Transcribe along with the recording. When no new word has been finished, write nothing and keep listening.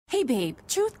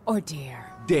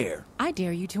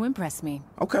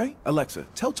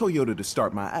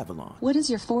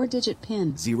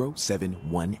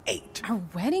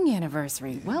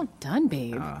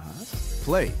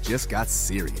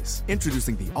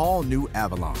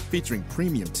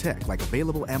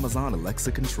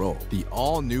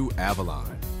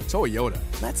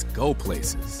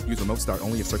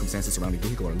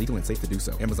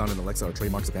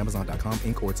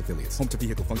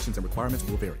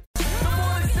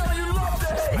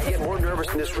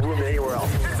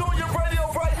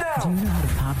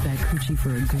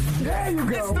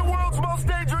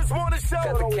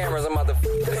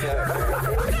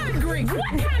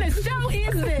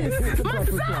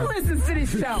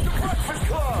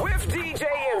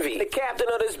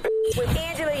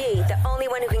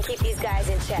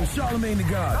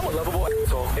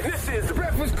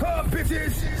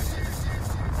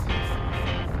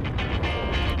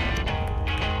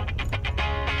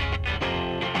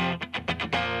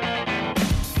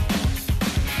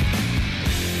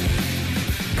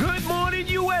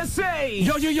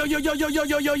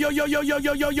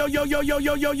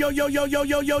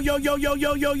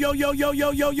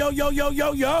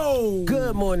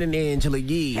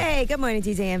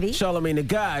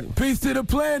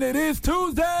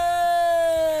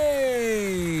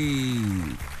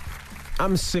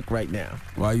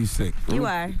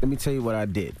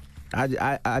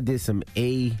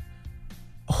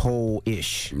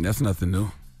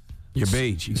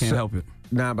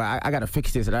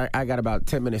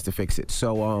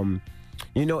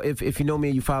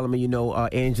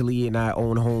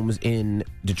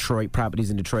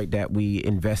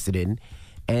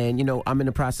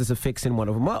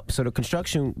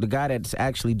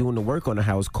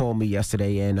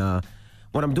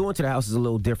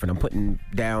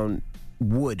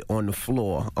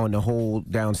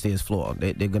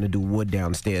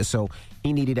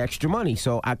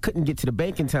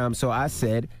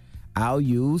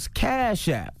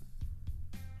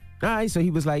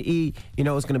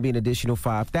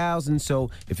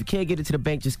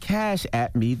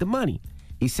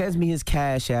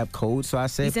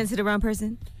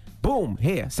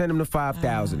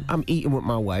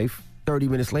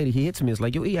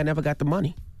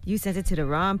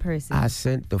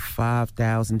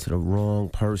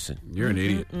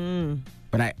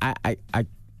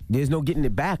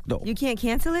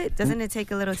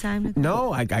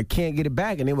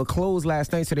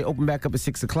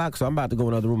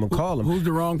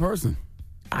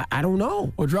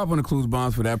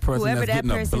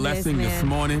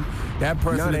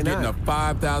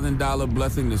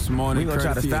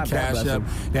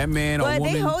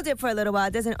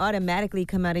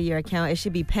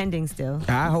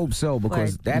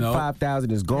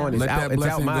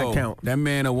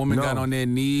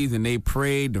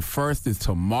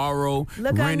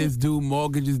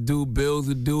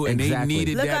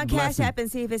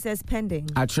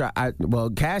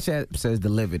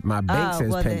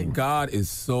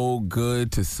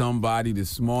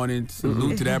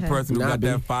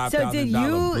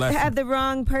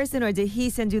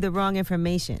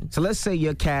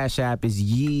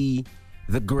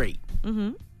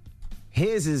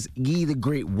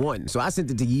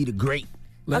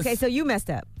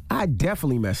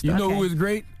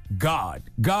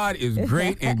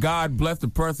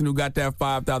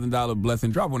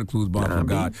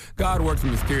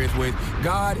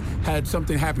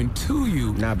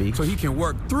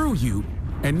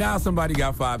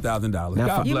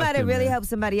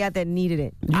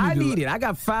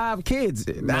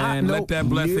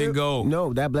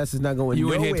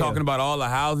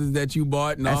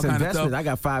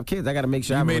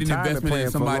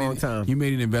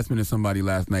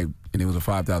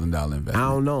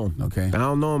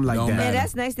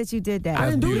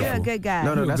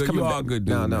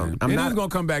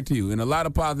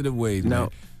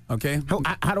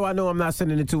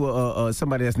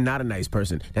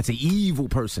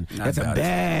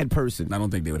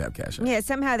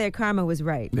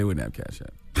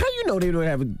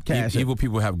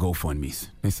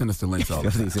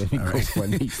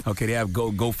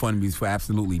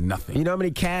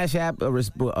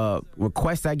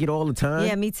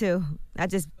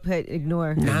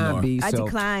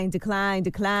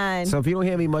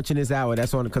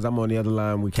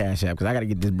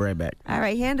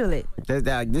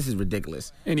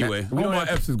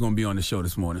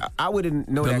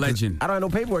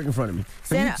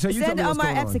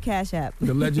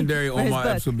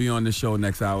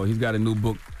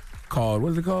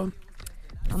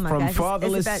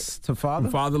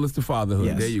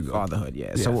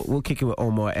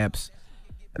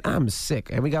I'm sick.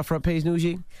 And we got front page news,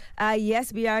 G?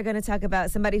 Yes, we are going to talk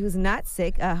about somebody who's not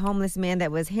sick, a homeless man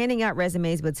that was handing out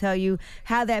resumes. We'll tell you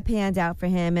how that panned out for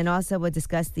him, and also we'll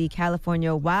discuss the California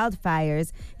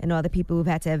wildfires and all the people who've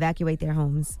had to evacuate their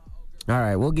homes. All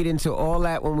right, we'll get into all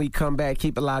that when we come back.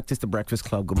 Keep it locked. It's the Breakfast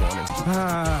Club. Good morning.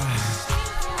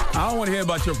 I don't want to hear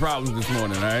about your problems this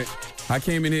morning, all right? I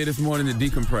came in here this morning to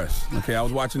decompress. Okay, I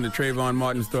was watching the Trayvon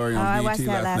Martin story on BET I watched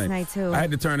that last night, too. I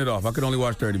had to turn it off. I could only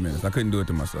watch 30 minutes. I couldn't do it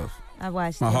to myself. I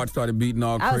watched My it. heart started beating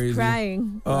all crazy. I was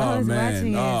crying. Oh, I was man.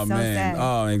 watching it. Oh, So man. sad.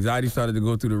 Oh, anxiety started to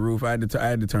go through the roof. I had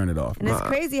to turn it off. And it's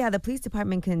crazy how the police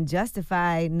department can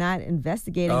justify not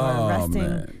investigating or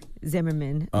arresting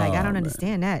Zimmerman. Like, I don't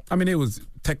understand that. I mean, it was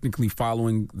technically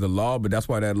following the law, but that's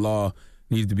why that law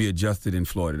needs to be adjusted in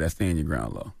Florida. That stand your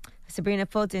ground law. Sabrina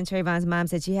Fulton, Trayvon's mom,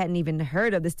 said she hadn't even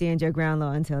heard of the stand your ground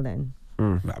law until then.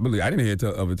 I didn't hear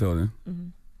of it till then. Mm-hmm.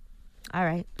 All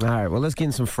right. All right, well, let's get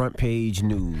in some front page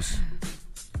news.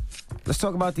 Let's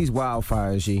talk about these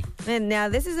wildfires, G. And now,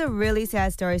 this is a really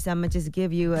sad story, so I'm going to just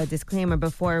give you a disclaimer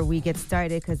before we get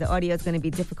started because the audio is going to be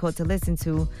difficult to listen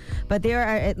to. But there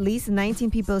are at least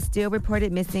 19 people still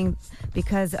reported missing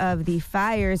because of the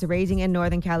fires raging in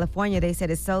Northern California. They said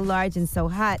it's so large and so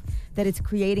hot that it's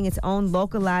creating its own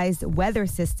localized weather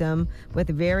system with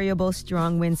variable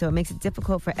strong winds, so it makes it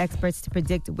difficult for experts to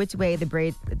predict which way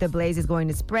the blaze is going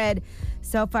to spread.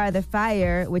 So far, the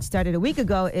fire, which started a week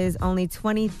ago, is only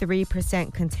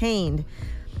 23% contained.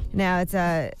 Now,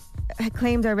 it's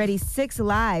claimed already 6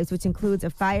 lives, which includes a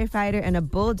firefighter and a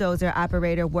bulldozer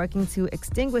operator working to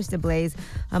extinguish the blaze.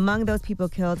 Among those people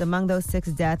killed, among those 6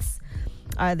 deaths,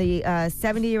 are the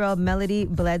 70-year-old Melody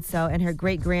Bledsoe and her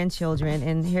great-grandchildren.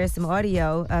 And here's some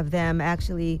audio of them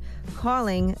actually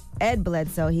calling Ed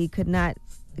Bledsoe. He could not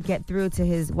get through to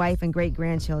his wife and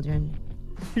great-grandchildren.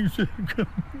 He said, come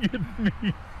get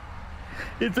me.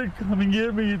 He said, come and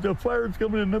get me. The fire's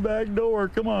coming in the back door.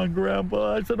 Come on,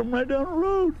 Grandpa. I said, I'm right down the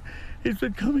road. He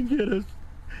said, come and get us.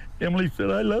 Emily said,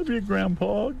 I love you,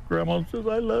 Grandpa. Grandma says,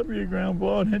 I love you,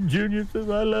 Grandpa. And then Junior says,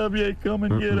 I love you. Come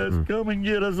and get us. Come and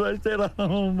get us. I said,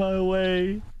 I'm on my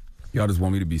way. Y'all just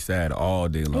want me to be sad all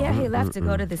day long. Yeah, he left to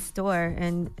go to the store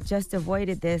and just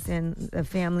avoided this and the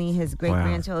family, his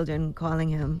great-grandchildren calling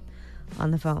him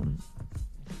on the phone.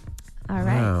 All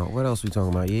right. Wow. What else we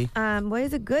talking about, Yee? Well,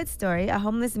 it's a good story. A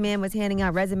homeless man was handing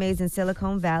out resumes in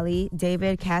Silicon Valley.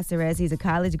 David Caceres, he's a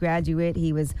college graduate.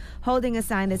 He was holding a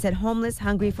sign that said, homeless,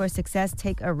 hungry for success,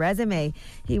 take a resume.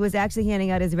 He was actually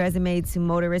handing out his resume to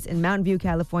motorists in Mountain View,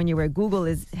 California, where Google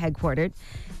is headquartered.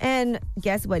 And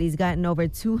guess what? He's gotten over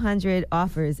 200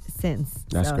 offers since.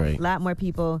 That's great. A lot more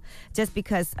people, just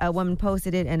because a woman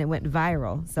posted it and it went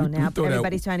viral. So now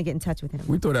everybody's trying to get in touch with him.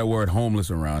 We throw that word homeless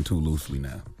around too loosely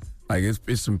now. Like,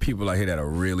 it's some people out here that are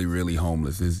really, really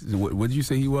homeless. What did you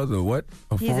say he was, or what?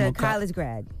 He's a college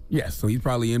grad. Yes, so he's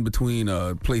probably in between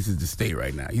places to stay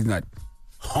right now. He's not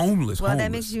homeless. Well,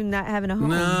 that makes you not having a home.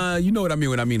 Nah, you know what I mean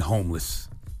when I mean homeless.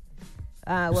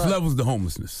 It's levels to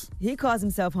homelessness. He calls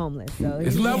himself homeless. So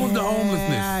it's levels to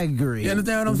homelessness. I agree. You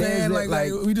understand what I'm saying?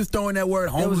 Like we just throwing that word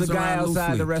homeless around. There was a guy outside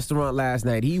loosely. the restaurant last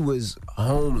night. He was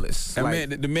homeless.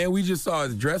 The man we just saw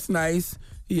is dressed nice.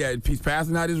 He's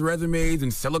passing out his resumes in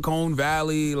Silicon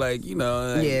Valley, Yeah,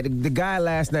 the guy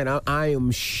last night, I am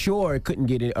sure couldn't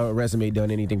get a resume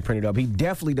done, anything printed up. He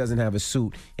definitely doesn't have a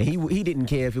suit, and he didn't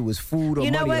care if it was food or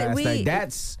money last night.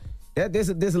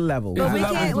 There's a level. But we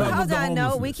can't. Well, hold on.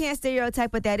 No, we can't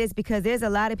stereotype what that is because there's a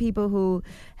lot of people who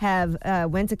have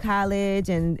went to college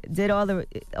and did all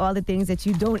the things that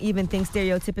you don't even think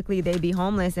stereotypically they'd be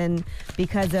homeless, and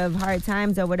because of hard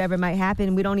times or whatever might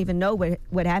happen, we don't even know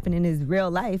what happened in his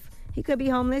real life. He could be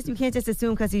homeless. You can't just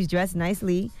assume because he's dressed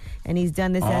nicely and he's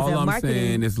done this as a marketing. All I'm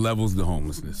saying is levels to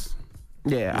homelessness.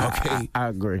 Yeah, okay. I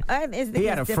agree. He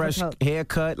had a fresh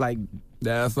haircut,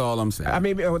 That's all I'm saying. I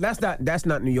mean, that's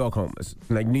not New York homeless.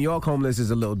 Like, New York homeless is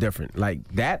a little different. Like,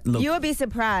 that look. You would be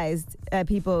surprised at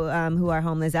people who are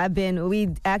homeless. We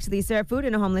actually serve food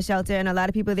in a homeless shelter, and a lot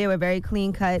of people there were very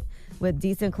clean cut with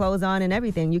decent clothes on and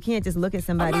everything. You can't just look at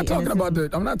somebody. I'm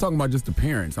not talking about just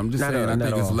appearance. I'm just saying I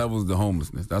think it's levels to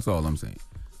homelessness. That's all I'm saying.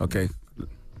 Okay,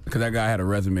 because that guy had a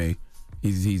resume.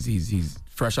 He's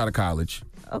fresh out of college.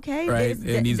 Okay. Right?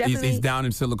 And he's down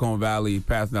in Silicon Valley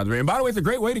passing out the And by the way, it's a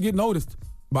great way to get noticed.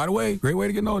 Well,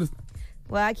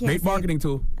 I can't Great marketing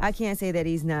tool. I can't say that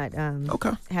he's not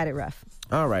had it rough.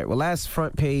 All right. Well, last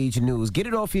front page news. Get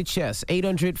it off your chest.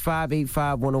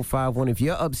 800-585-1051. If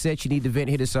you're upset, you need to vent,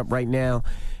 hit us up right now.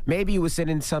 Maybe you were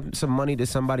sending some money to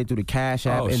somebody through the Cash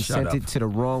App and sent it to the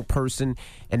wrong person,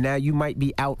 and now you might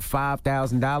be out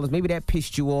 $5,000. Maybe that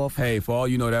pissed you off. Hey, for all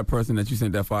you know, that person that you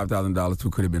sent that $5,000 to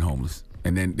could have been homeless.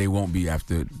 and then they won't be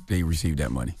after they receive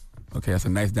that money. Okay, that's a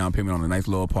nice down payment on a nice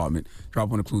little apartment. Drop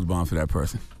one of the clues bombs for that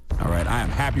person. All right, I am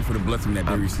happy for the blessing that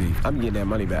they received. I'm getting that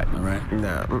money back. All right?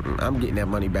 Nah, I'm getting that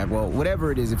money back. Well,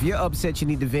 whatever it is, if you're upset, you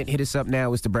need to vent, hit us up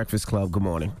now. It's The Breakfast Club. Good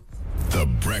morning. The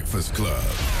Breakfast Club.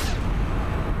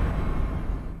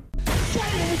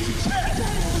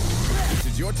 This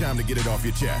is your time to get it off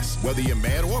your chest, whether you're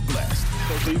mad or blessed.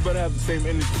 So you better have the same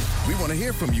energy. We want to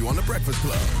hear from you on The Breakfast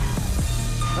Club.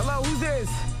 Hello, who's this?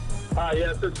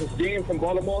 Yes, this is Dean from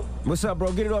Baltimore. What's up,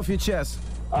 bro? Get it off your chest.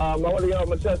 I want to get off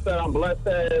my chest that I'm blessed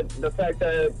at the fact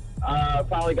that I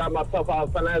finally got myself out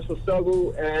of financial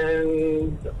struggle,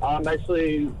 and I'm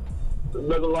actually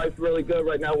living life really good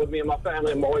right now with me and my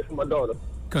family and my wife and my daughter.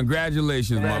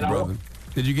 Congratulations, my brother.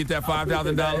 Did you get that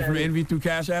 $5,000 from Envy through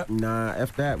Cash App? Nah,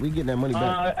 F that. We getting that money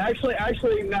back.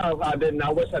 Actually, no, I didn't.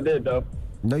 I wish I did, though.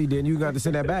 No, you didn't. You got to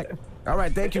send that back. All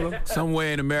right, thank you.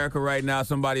 Somewhere in America right now,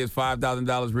 somebody is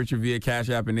 $5,000 richer via Cash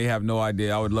App, and they have no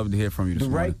idea. I would love to hear from you this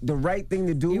morning. The right thing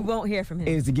to do. You won't hear from him.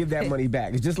 Is to give that money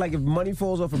back. It's just like if money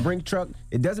falls off a Brink truck,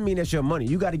 it doesn't mean that's your money.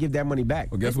 You got to give that money back.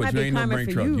 Well, guess what? You ain't no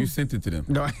Brink truck. You sent it to them.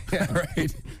 No.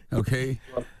 Right? Okay.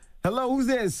 Hello, who's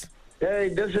this? Hey,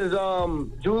 this is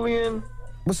Julian.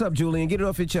 What's up, Julian? Get it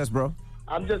off your chest, bro.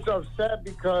 I'm just upset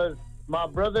because my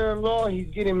brother-in-law,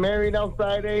 he's getting married on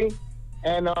Friday.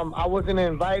 And I wasn't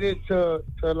invited to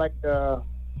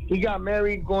he got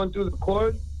married going through the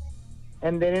court,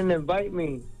 and they didn't invite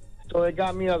me. So it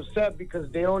got me upset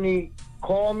because they only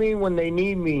call me when they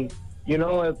need me. You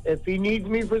know, if he needs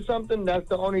me for something, that's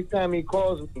the only time he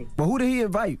calls me. Well, who did he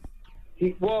invite?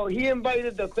 He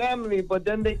invited the family, but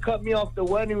then they cut me off the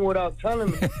wedding without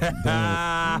telling me. Oh,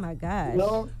 my gosh. You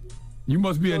know? You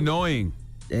must be annoying.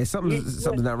 Yeah, something's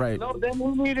not right. No, then he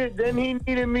needed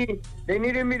me. They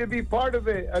needed me to be part of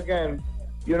it again.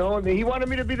 You know, he wanted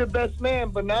me to be the best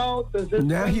man, but now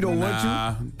he don't want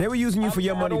you. They were using you for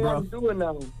your money, bro. I don't want to do it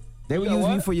now. They were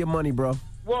using you for your money, bro.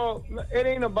 Well, it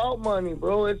ain't about money,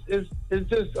 bro. It's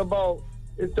just about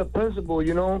the principle.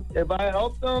 You know, if I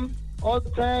help them all the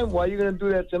time, why are you gonna do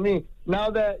that to me? Now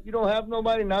that you don't have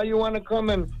nobody, now you want to come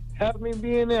and have me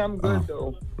be in there. I'm good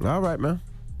though. All right, man.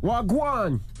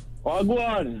 Wagwan.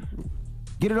 Wagwan.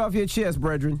 Get it off your chest,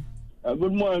 brethren.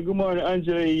 Good morning,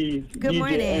 Angela. Good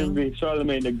morning. Envy,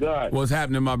 Charlemagne the God. What's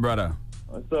happening, my brother?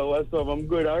 What's up? I'm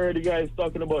good. I heard you guys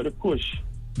talking about the Kush.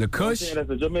 The Kush? That's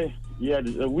a Jamaican. Yeah,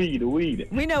 the weed.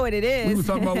 We know what it is. We were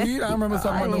talking about weed? I remember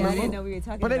talking about I didn't know we were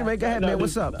talking But anyway, go ahead, man.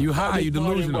 What's up? You high? You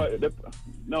delusional?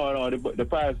 The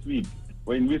past week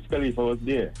when Wiz Khalifa was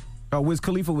there. Oh, Wiz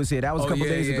Khalifa was here. That was a couple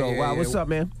days ago. Wow, what's up,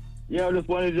 man? Yeah, I just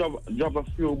wanted to drop a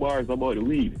few bars about the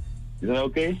weed. Is that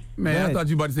okay? Man, I thought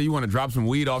you were about to say you want to drop some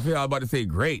weed off here. I was about to say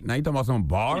great. Now you talking about some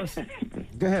bars?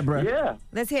 Go ahead, bro. Yeah.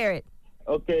 Let's hear it.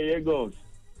 Okay, here goes.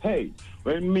 Hey,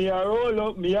 when me a roll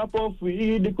up, me a puff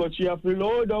weed, because she have to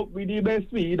load up with the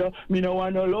best weed. Me no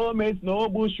want no low mates, no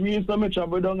bush weed, so me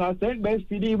travel down and send best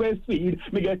for the best weed.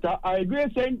 Me get a high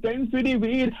grade sentence for the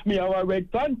weed. Me have a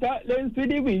red contact lens for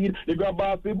the weed. The grab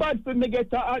off the bad for me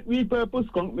get a hot weed purple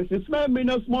skunk. Me say smell me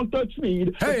no smoke touch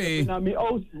weed. Hey. Me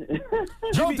house.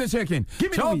 Choke the chicken.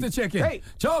 Choke the chicken. Hey.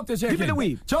 Choke the chicken. Give me the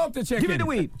weed. Choke the chicken. Give me the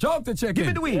weed. Choke the chicken. Give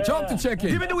me the weed. Choke the chicken.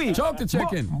 Give me the weed. Choke the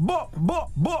chicken. More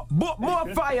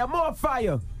fire, more fire.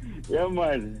 Yeah,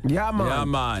 man. Yeah, man. Yeah,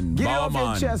 man. Get it Bow off man.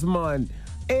 your chest, man.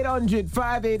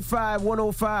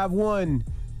 800-585-1051.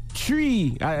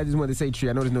 Tree. I just wanted to say tree.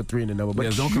 I know there's no 3 in the number, but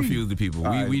don't tree. confuse the people.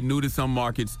 We new to some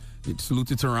markets. Salute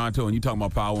to Toronto, and you talking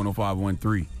about Power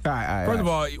 105.13. All right. First of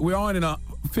all, we're on in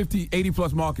 50, 80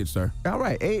 plus markets, sir. All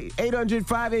right.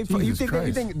 800-585. You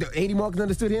think the 80 markets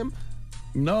understood him?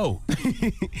 No.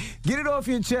 Get it off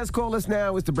your chest. Call us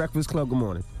now. It's The Breakfast Club. Good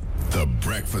morning. The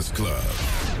Breakfast Club.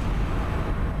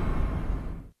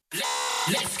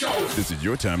 Let's go. This is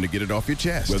your time to get it off your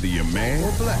chest, whether you're mad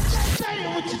or blessed. Say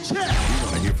it with your chest. We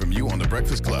want to hear from you on The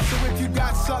Breakfast Club. So if you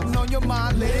got something on your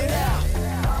mind, let it out.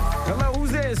 Hello,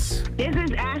 who's this? This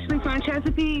is Ashley from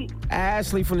Chesapeake.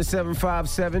 Ashley from the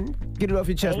 757. Get it off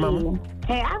your chest, mama.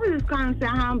 Hey, I was just calling to say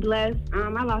how I'm blessed. I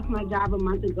lost my job a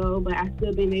month ago, but I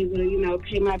still been able to,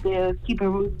 pay my bills, keep a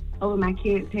roof over my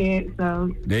kids' heads. So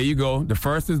there you go. The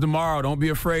first is tomorrow. Don't be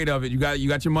afraid of it. You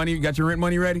got your money. You got your rent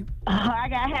money ready? I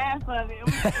got half of it.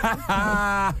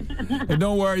 And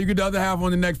don't worry, you get the other half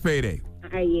on the next payday.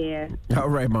 Yeah. All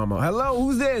right, mama. Hello,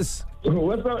 who's this?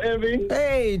 What's up, Envy?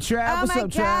 Hey, Trav. What's up,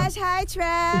 Trav? Oh, my gosh. Hi,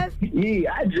 Trav.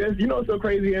 Yeah, what's so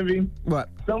crazy, Envy? What?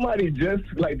 Somebody just,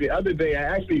 the other day, I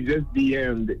actually just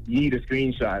DM'd Yee the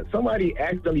screenshot. Somebody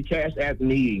accidentally cash apped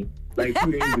me, 2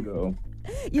 days ago.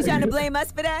 You trying to blame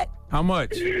us for that? How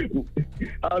much? They sent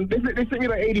me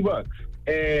 $80.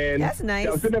 And that's nice.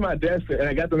 I was sitting at my desk and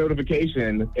I got the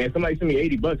notification and somebody sent me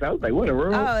 $80. I was like, what a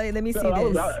room. Oh, let me see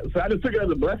this. So I just took it as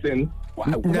a blessing.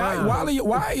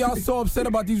 Why are y'all so upset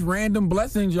about these random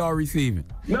blessings y'all receiving?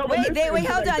 No, wait,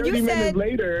 hold on. You said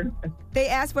later, they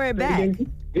asked for it back.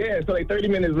 Yeah, so like 30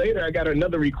 minutes later, I got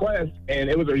another request, and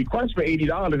it was a request for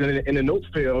 $80, and in the notes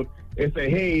field, it said,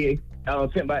 hey,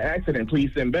 sent by accident, please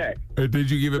send back.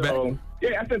 Did you give it back?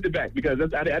 Yeah, I sent it back because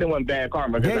I didn't want bad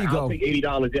karma. There you I'll go. take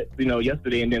 $80,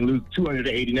 yesterday, and then lose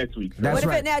 $280 next week. So. What if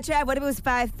it was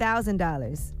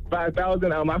 $5,000?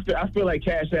 $5,000. I feel like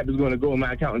Cash App is going to go in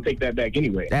my account and take that back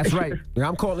anyway. That's right.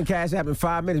 I'm calling Cash App in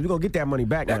 5 minutes. We're gonna get that money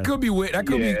back. That could be weird.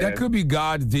 That could be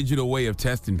God's digital way of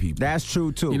testing people. That's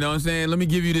true too. You know what I'm saying? Let me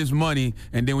give you this money,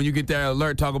 and then when you get that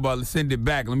alert, talk about send it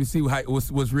back. Let me see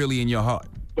what's really in your heart.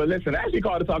 But listen, I actually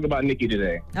called to talk about Nikki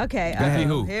today. Okay. Nikki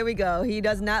who? Here we go. He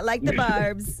does not like the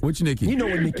barbs. Which Nikki? You know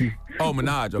what Nikki? Oh,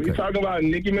 Minaj. Okay. We're talking about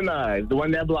Nicki Minaj, the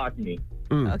one that blocked me.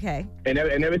 Okay. And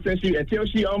ever since until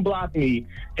she unblocked me,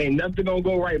 ain't nothing gonna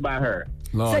go right by her.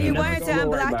 So you want her to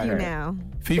unblock you now?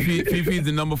 Fifi's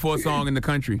the number 4 song in the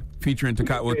country, featuring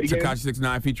Tekashi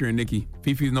 6ix9ine featuring Nicki.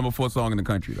 Fifi's number 4 song in the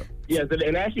country, though. Yes,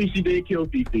 and actually she did kill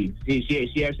Fifi.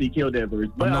 She actually killed that verse.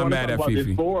 But I'm not I want to mad talk at about Fifi.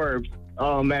 this Forbes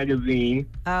magazine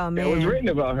that was written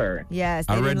about her. Yes,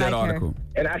 I read that article.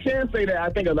 And I can say that I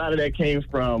think a lot of that came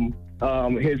from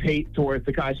his hate towards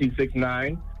Tekashi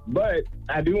 6ix9ine. But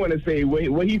I do want to say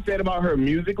what he said about her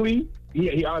musically,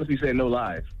 he honestly said no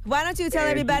lies. Why don't you tell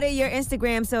everybody your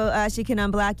Instagram so she can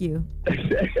unblock you?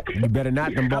 You better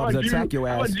not. Them barbs attack your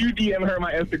ass. How about you DM her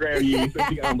my Instagram, Yee, so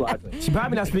she can unblock me? She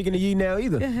probably not speaking to you now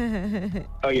either.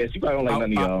 Oh, yeah, she probably don't like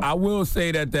none of y'all. I will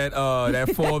say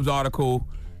that Forbes article,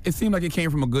 it seemed like it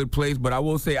came from a good place, but I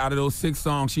will say out of those 6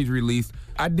 songs she's released,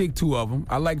 I dig 2 of them.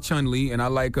 I like Chun-Li and I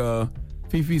like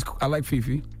Fifi's. I like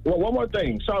Fifi. Well, one more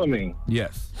thing, Charlamagne.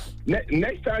 Yes.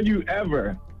 Next time you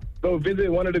ever go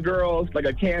visit one of the girls, like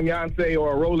a Cam Yonsei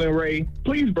or a Roland Ray,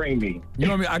 please bring me. You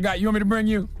want me to bring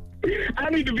you? I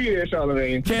need to be there,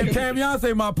 Charlamagne. Cam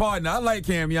Yonsei, my partner. I like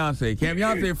Cam Yonsei. Cam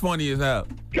Yonsei funny as hell.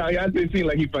 Cam Yonsei seems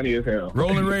like he's funny as hell.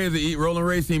 Roland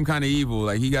Ray seemed kind of evil.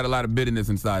 Like he got a lot of bitterness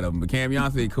inside of him. But Cam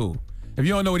Yonsei, cool. If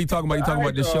you don't know what he's talking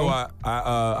about, this show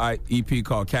I EP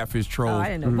called Catfish Trolls. Oh, I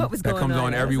didn't know what was going on. That comes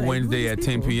on every Wednesday at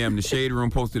 10 people? p.m. The Shade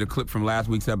Room posted a clip from last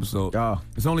week's episode. Oh.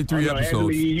 It's only 3 episodes.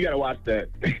 Angela, you got to watch that.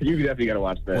 You definitely got to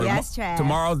watch that. Yes, Trav.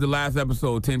 Tomorrow's the last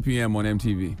episode, 10 p.m. on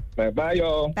MTV. Bye,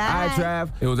 y'all. Bye. All right,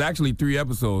 Trav. It was actually 3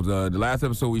 episodes. The last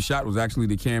episode we shot was actually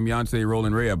the Cam Yonsei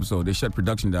Roland Ray episode. They shut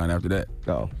production down after that.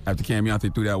 Oh. After Cam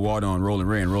Yonsei threw that water on Roland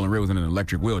Ray, and RolandRay was in an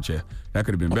electric wheelchair. That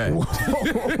could have been bad.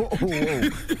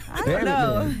 I don't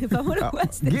know if I want to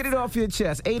watch this. Get it off your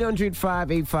chest.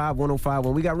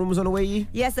 800-585-1051. We got rumors on the way, Yee?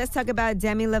 Yes, let's talk about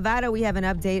Demi Lovato. We have an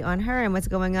update on her and what's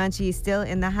going on. She's still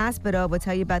in the hospital. We'll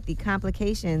tell you about the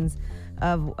complications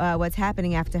of what's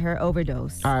happening after her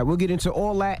overdose. All right, we'll get into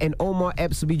all that, and Omar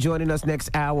Epps will be joining us next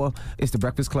hour. It's The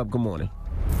Breakfast Club. Good morning.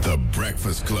 The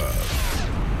Breakfast Club.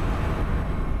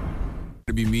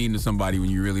 To be mean to somebody when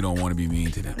you really don't want to be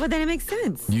mean to them. Well, then it makes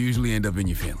sense. You usually end up in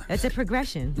your feelings. It's a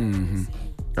progression. Mm-hmm.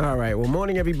 All right. Well,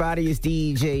 morning, everybody. It's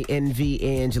DJ NV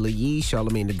Angela Yee,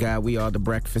 Charlamagne the Guy. We are The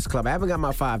Breakfast Club. I haven't got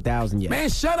my $5,000 yet. Man,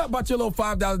 shut up about your little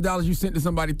 $5,000 you sent to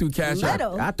somebody through Cash App.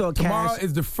 I thought tomorrow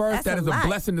is the first. That is a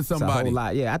blessing to somebody. It's a whole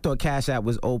lot. Yeah, I thought Cash App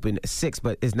was open at 6,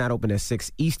 but it's not open at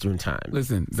 6 Eastern time.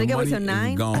 Listen, so you gotta wait till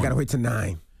 9? Gone. I gotta wait till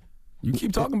 9. You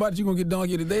keep talking about it, you're going to get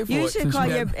donkey today for you it. should call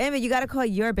your, you got to call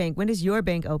your bank. When does your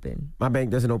bank open? My bank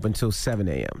doesn't open until 7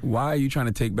 a.m. Why are you trying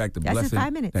to take back the That's blessing in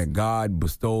 5 minutes. that God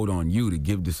bestowed on you to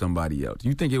give to somebody else?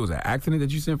 You think it was an accident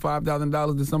that you sent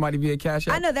 $5,000 to somebody via Cash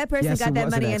App? I know that person Yes, got it that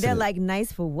was an money and they're accident. like,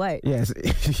 nice for what? Yes,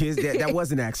 that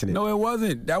was an accident. No, it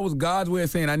wasn't. That was God's way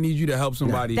of saying, I need you to help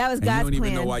somebody. That was and God's you don't even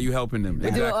plan. know why you helping them. We're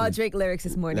doing all Drake lyrics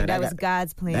this morning. That was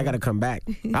God's plan. I got to come back.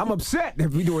 I'm upset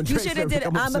if we doing You Drake should have lyrics.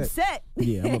 did it. I'm upset.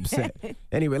 Yeah, I'm upset.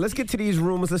 Anyway, let's get to these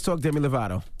rumors. Let's talk Demi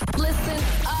Lovato. Listen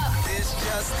up. This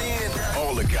just in.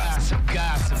 All the gossip.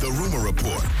 The Rumor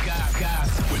Report.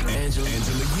 Gossip. With Angela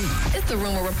Yee. It's the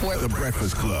Rumor Report. The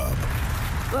Breakfast Club.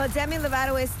 Well, Demi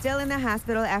Lovato is still in the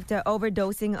hospital after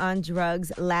overdosing on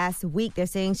drugs last week. They're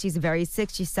saying she's very sick.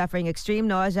 She's suffering extreme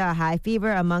nausea, a high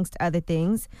fever, amongst other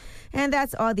things. And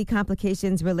that's all the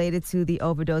complications related to the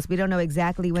overdose. We don't know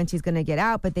exactly when she's going to get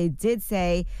out, but they did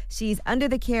say she's under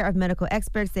the care of medical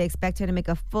experts. They expect her to make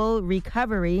a full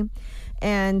recovery.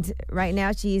 And right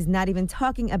now, she's not even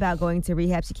talking about going to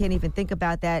rehab. She can't even think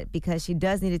about that because she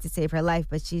does need it to save her life,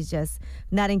 but she's just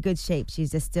not in good shape.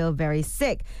 She's just still very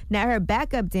sick. Now, her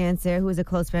backup dancer, who is a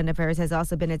close friend of hers, has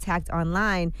also been attacked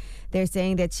online. They're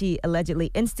saying that she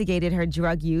allegedly instigated her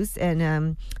drug use,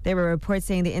 and there were reports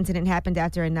saying the incident happened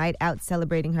after a night out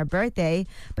celebrating her birthday.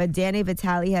 But Danny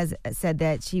Vitale has said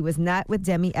that she was not with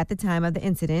Demi at the time of the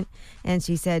incident, and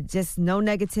she said, just no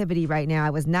negativity right now. I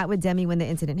was not with Demi when the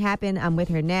incident happened. I'm with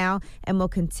her now and will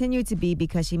continue to be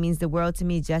because she means the world to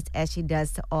me just as she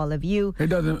does to all of you. It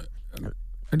doesn't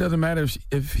matter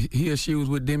if he or she was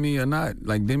with Demi or not.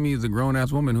 Like, Demi is a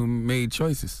grown-ass woman who made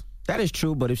choices. That is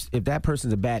true, but if that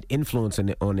person's a bad influence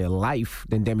on their life,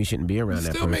 then Demi shouldn't be around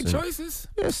that person. Still make choices.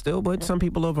 Yeah, still, but some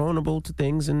people are vulnerable to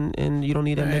things, and you don't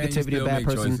need that negativity of bad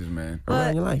person choices,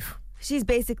 around your life. She's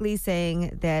basically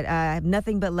saying that I have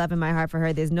nothing but love in my heart for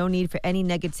her. There's no need for any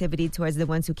negativity towards the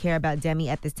ones who care about Demi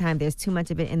at this time. There's too much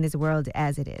of it in this world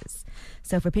as it is.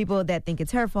 So for people that think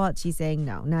it's her fault, she's saying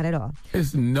no, not at all.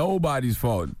 It's nobody's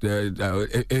fault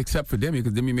except for Demi,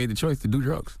 because Demi made the choice to do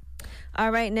drugs. All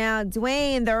right, now,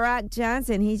 Dwayne "The Rock"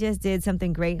 Johnson, he just did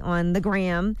something great on the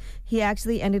gram. He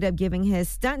actually ended up giving his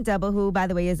stunt double, who, by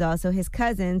the way, is also his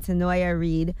cousin, Tanoya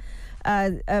Reed,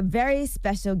 a very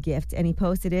special gift, and he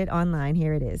posted it online.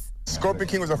 Here it is. Scorpion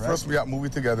King was our first movie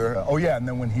together. Oh yeah, and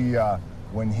then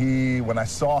when I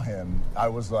saw him, I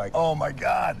was like, oh my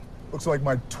God, looks like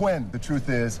my twin. The truth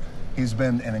is, he's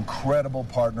been an incredible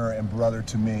partner and brother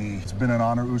to me. It's been an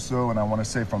honor, Uso, and I want to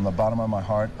say from the bottom of my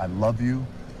heart, I love you,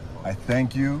 I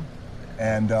thank you,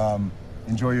 and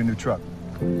enjoy your new truck.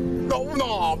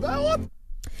 No, man.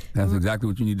 That's exactly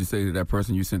what you need to say to that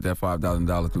person you sent that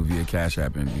 $5,000 through via Cash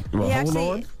App. Well, hold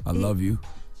on. I love you,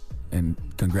 and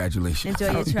congratulations.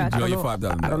 Enjoy your truck. Enjoy your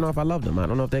 $5,000. I don't know if I love them. I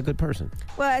don't know if they're a good person.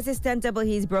 Well, as a stunt double,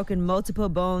 he's broken multiple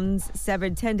bones,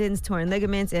 severed tendons, torn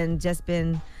ligaments, and just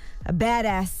been a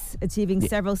badass, achieving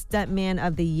several Stuntman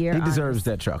of the Year He honors. deserves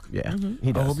that truck. Yeah,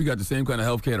 he does. I hope you got the same kind of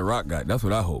health care The Rock got. That's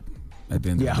what I hope. At the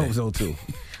end of the day. I hope so too.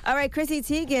 All right, Chrissy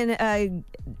Teigen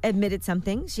admitted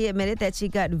something. She admitted that she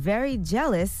got very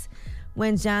jealous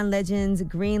when John Legend's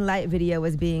Green Light video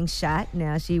was being shot.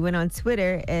 Now, she went on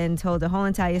Twitter and told the whole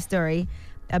entire story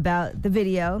about the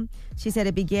video. She said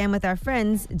it began with our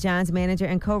friends, John's manager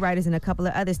and co-writers and a couple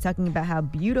of others, talking about how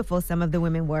beautiful some of the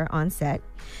women were on set.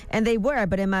 And they were,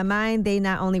 but in my mind, they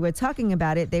not only were talking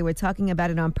about it, they were talking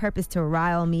about it on purpose to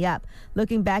rile me up.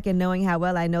 Looking back and knowing how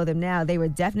well I know them now, they were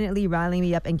definitely riling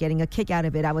me up and getting a kick out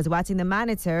of it. I was watching the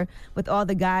monitor with all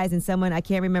the guys, and someone, I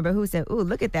can't remember who, said, ooh,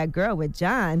 look at that girl with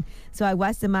John. So I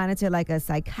watched the monitor like a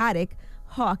psychotic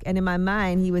hawk, and in my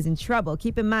mind, he was in trouble.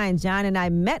 Keep in mind, John and I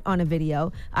met on a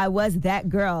video. I was that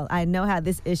girl. I know how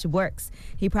this ish works.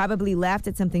 He probably laughed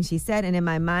at something she said, and in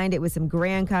my mind, it was some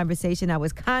grand conversation I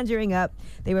was conjuring up.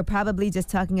 They were probably just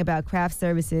talking about craft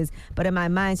services, but in my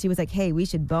mind, she was like, hey, we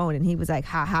should bone, and he was like,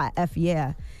 ha ha, F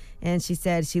yeah. And she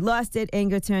said she lost it.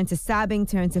 Anger turned to sobbing,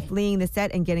 turned to fleeing the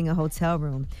set and getting a hotel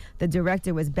room. The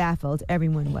director was baffled.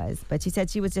 Everyone was. But she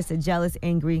said she was just a jealous,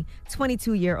 angry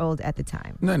 22-year-old at the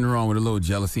time. Nothing wrong with a little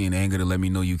jealousy and anger to let me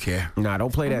know you care. Nah,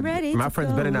 don't play that. My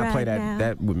friends better not play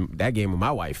that game with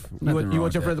my wife. You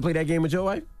want your friends to play that game with your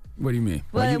wife? What do you mean?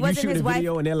 Well, you shoot a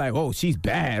video and they're like, oh, she's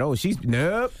bad. Oh, she's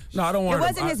nope. No, I don't want It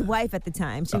wasn't his wife at the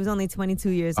time. She was only 22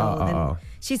 years old. And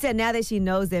she said now that she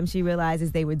knows them, she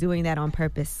realizes they were doing that on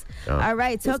purpose. All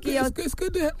right, Tokyo. It's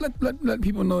good to let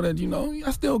people know that,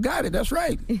 I still got it. That's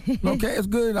right. Okay, it's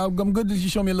good. I'm good that you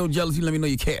show me a little jealousy. Let me know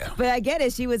you care. But I get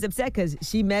it. She was upset because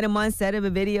she met him on set of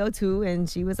a video too, and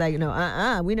she was like, we know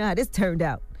how this turned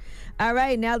out. All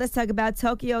right, now let's talk about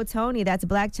Tokyo Toni. That's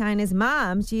Blac Chyna's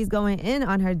mom. She's going in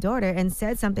on her daughter and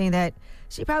said something that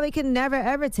she probably can never,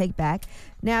 ever take back.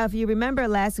 Now, if you remember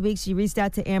last week, she reached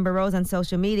out to Amber Rose on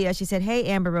social media. She said, hey,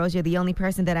 Amber Rose, you're the only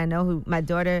person that I know who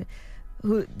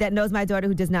knows my daughter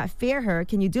who does not fear her.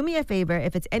 Can you do me a favor?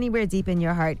 If it's anywhere deep in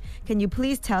your heart, can you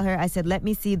please tell her? I said, let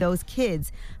me see those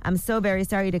kids. I'm so very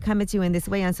sorry to come at you in this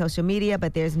way on social media,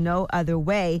 but there's no other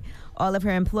way. All of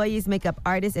her employees, makeup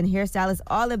artists, and hairstylists,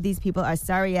 all of these people are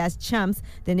sorry-ass chumps.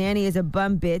 The nanny is a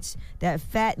bum bitch. That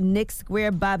fat Nick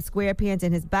Square Bob SquarePants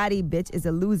and his body bitch is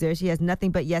a loser. She has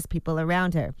nothing but yes people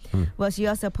around her. Well, she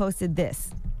also posted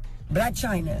this. Blac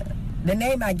Chyna, the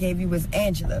name I gave you was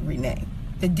Angela Renee.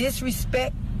 The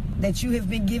disrespect that you have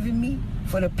been giving me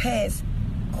for the past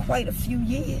quite a few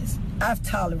years, I've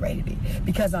tolerated it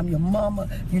because I'm your mama,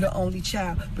 you're the only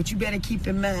child, but you better keep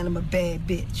in mind I'm a bad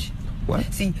bitch.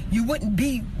 What? See, you wouldn't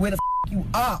be where the you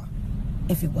are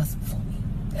if it wasn't for me.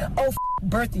 Oh,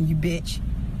 birthing you, bitch.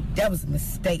 That was a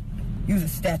mistake. You was a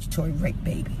statutory rape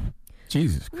baby.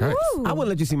 Jesus Christ. Woo. I wouldn't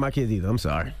let you see my kids either. I'm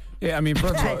sorry. Yeah, I mean,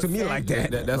 first of all, Talk to me like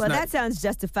that. That sounds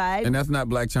justified. And that's not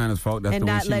Blac Chyna's fault. That's and the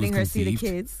way not she letting was her see the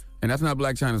conceived. kids. And that's not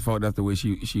Blac Chyna's fault. That's the way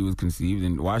she was conceived.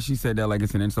 And why she said that like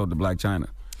it's an insult to Blac Chyna.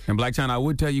 And Blac Chyna, I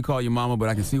would tell you call your mama, but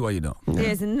I can see why you don't.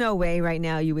 There's no way right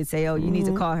now you would say, oh, you need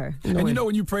to call her. And you know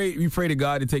when you pray to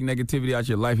God to take negativity out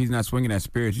your life, he's not swinging at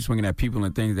spirits. He's swinging at people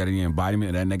and things that are the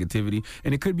embodiment of that negativity.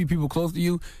 And it could be people close to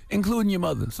you, including your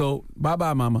mother. So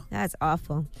bye-bye, mama. That's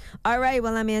awful. All right,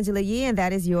 well, I'm Angela Yee, and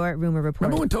that is your rumor report.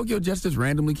 Remember when Tokyo Jets just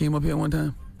randomly came up here one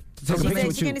time? She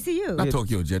said she came to see you. Not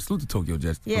Tokyo Jets. Salute to Tokyo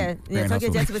Jets. Yeah,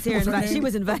 Tokyo Jets was here. She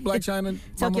was invited. Blac Chyna.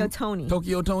 Tokyo Tony.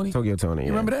 Tokyo Tony. Tokyo Tony. You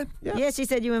remember that? Yeah, she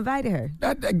said you invited her.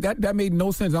 That made no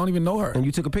sense. I don't even know her. And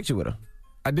you took a picture with her.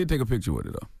 I did take a picture with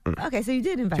her though. Okay, so you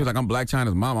did invite She was her. like, I'm Blac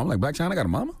Chyna's mom. I'm like, Blac Chyna got a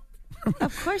mama?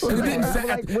 Of course she It did.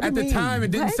 didn't at the time,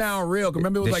 it didn't sound real.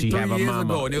 Remember, it was Does like she 3 have a years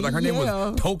mama? ago, and it was like her name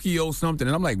was Tokyo something,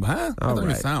 and I'm like, huh? That doesn't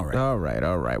even sound right.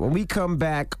 All right. When we come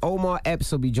back, Omar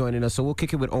Epps will be joining us, so we'll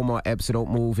kick it with Omar Epps. So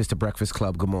don't move. It's the Breakfast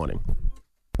Club. Good morning.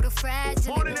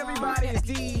 Morning, everybody. It's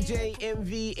DJ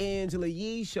MV Angela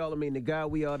Yee, Charlamagne the Guy.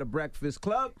 We are the Breakfast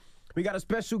Club. We got a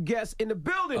special guest in the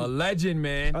building. A legend,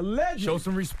 man. A legend. Show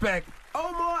some respect.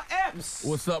 Omar Epps.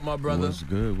 What's up, my brother? What's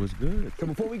good? So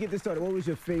before we get this started, what was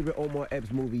your favorite Omar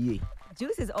Epps movie, Yee?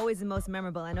 Juice is always the most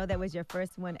memorable. I know that was your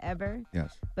first one ever.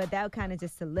 Yes. But that kind of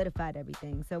just solidified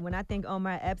everything. So when I think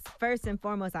Omar Epps, first and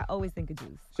foremost, I always think of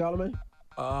Juice. Charlamagne?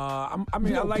 I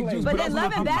like Juice, but but then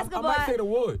Loving Basketball. I might say the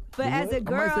Wood. But as a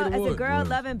girl,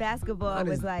 Loving Basketball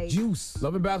was like Juice.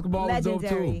 Loving Basketball was dope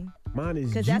legendary. too. Mine is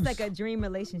Because Juice. that's like a dream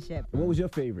relationship. What was your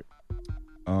favorite?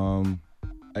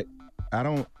 I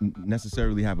don't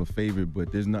necessarily have a favorite,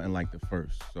 but there's nothing like the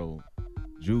first. So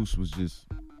Juice was just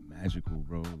magical,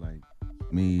 bro. Like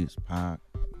me, it's Pac,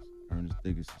 Ernest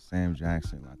Dickerson, Sam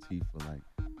Jackson, Latifah. Like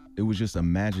it was just a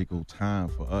magical time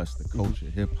for us, the culture,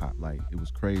 hip hop. Like it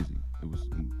was crazy.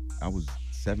 I was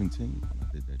 17 when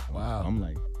I did that. Wow.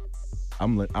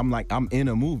 I'm in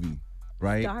a movie,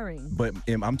 right? Starring. But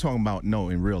I'm talking about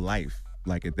in real life.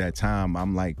 Like at that time,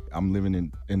 I'm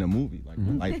living in a movie. Like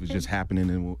my life was just happening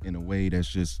in a way that's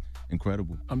just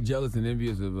incredible. I'm jealous and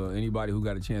envious of anybody who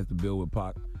got a chance to build with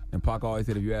Pac. And Pac always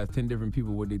said if you ask 10 different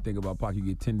people what they think about Pac, you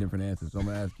get 10 different answers. So I'm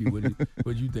going to ask you, what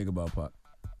did you think about Pac?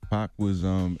 Pac was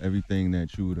everything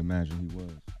that you would imagine he was.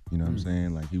 You know what I'm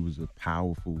saying? Like he was a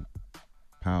powerful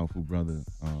brother.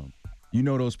 You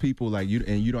know those people like you,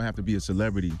 and you don't have to be a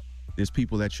celebrity. There's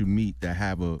people that you meet that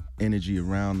have a energy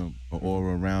around them, an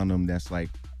aura around them that's like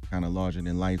kind of larger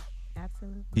than life.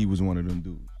 Absolutely. He was one of them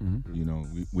dudes. You know,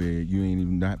 where you ain't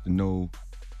even have to know.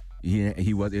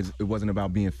 He was. It wasn't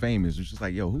about being famous. It's just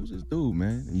like, yo, who's this dude,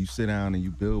 man? And you sit down and you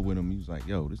build with him. He was like,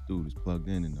 yo, this dude is plugged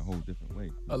in a whole different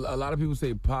way. A lot of people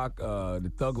say Pac,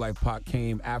 the Thug Life Pac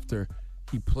came after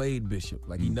he played Bishop.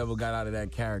 Like he never got out of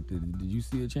that character. Did you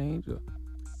see a change? Or?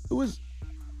 It was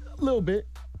a little bit.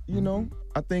 You know,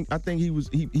 I think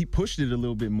he pushed it a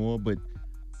little bit more, but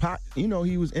Pac, you know,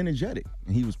 he was energetic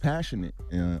and he was passionate,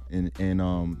 and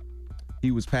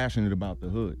he was passionate about the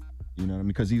hood. You know what I mean?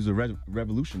 Because he was a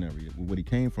revolutionary. What he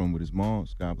came from with his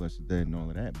moms, God bless the dead, and all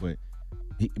of that.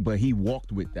 But he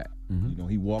walked with that. You know,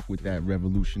 he walked with that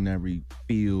revolutionary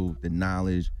feel, the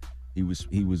knowledge. He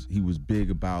was big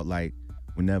about like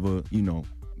whenever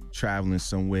traveling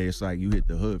somewhere, it's like you hit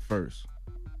the hood first.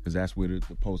 Because that's where the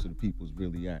pulse of the people is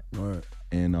really at. Right.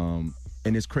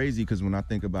 And it's crazy because when I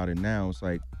think about it now, it's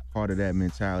like part of that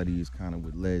mentality is kind of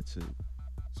what led to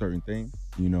certain things,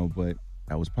 but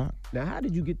that was Pac. Now, how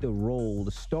did you get the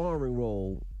starring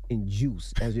role in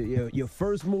Juice as your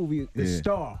first movie, the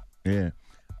star? Yeah.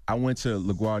 I went to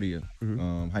LaGuardia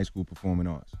High School Performing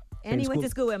Arts. And he went to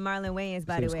school with Marlon Wayans,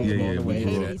 by the way. Yeah, They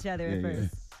hated each other at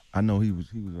first. I know he was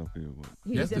up there.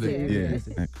 He was up there. Yeah,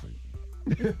 that's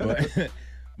crazy.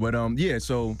 But yeah,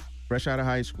 so fresh out of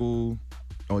high school,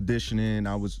 auditioning,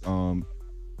 I was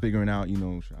figuring out,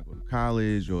 should I go to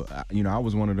college or, I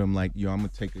was one of them like, I'm gonna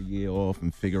take a year off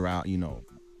and figure out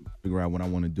what I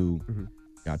want to do.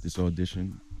 Got this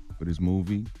audition for this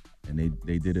movie, and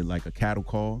they did it like a cattle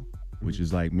call, which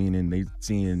is like meaning they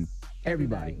seeing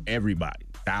everybody,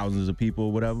 thousands of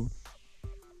people, whatever.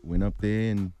 Went up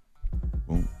there and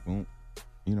boom,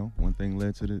 one thing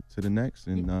led to the next,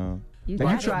 and. You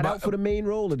tried out for the main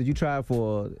role, or did you try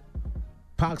for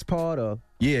Pac's part? Or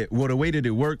yeah, well, the way that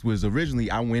it worked was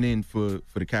originally I went in for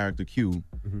the character Q,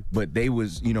 but they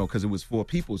was because it was 4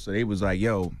 people, so they was like,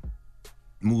 yo,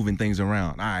 moving things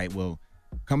around. All right, well,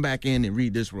 come back in and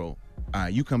read this role. All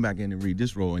right, you come back in and read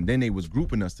this role, and then they was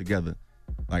grouping us together,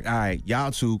 Like, all right,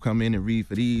 y'all two come in and read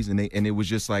for these, and it was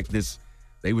just like this.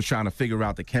 They was trying to figure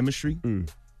out the chemistry,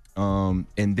 and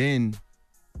then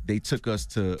they took us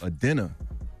to a dinner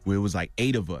where it was like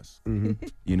 8 of us,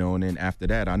 you know. And then after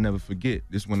that, I'll never forget.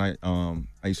 This when I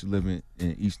used to live in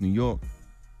East New York,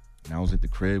 and I was at the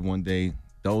crib one day,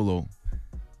 dolo,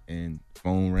 and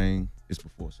phone rang. It's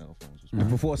before cell phones.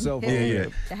 Before cell phones. Yeah.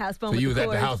 The house phone. So you was at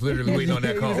the house literally waiting on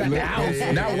that call. At the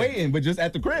house, not waiting, but just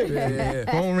at the crib.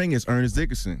 Yeah. Phone ring is Ernest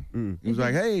Dickerson. He was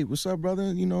like, "Hey, what's up,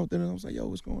 brother?" You know. Then I was like, "Yo,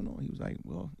 what's going on?" He was like,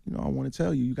 "Well, you know, I want to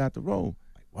tell you, you got the role."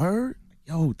 Like, word?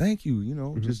 Yo, thank you. You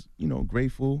know, just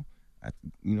grateful.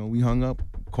 We hung up,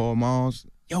 called Mom's.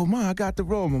 Yo, Ma, I got the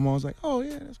role. My mom was like, "Oh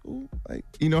yeah, that's cool." Like,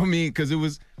 you know what I mean? Because it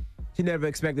was. She never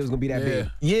expected it was gonna be that big.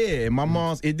 Yeah, my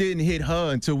mom's. It didn't hit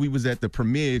her until we was at the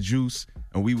premiere Juice,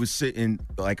 and we was sitting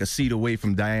like a seat away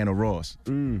from Diana Ross.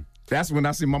 That's when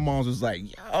I see my mom's was like,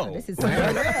 "Yo, this is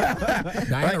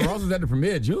Diana Ross was at the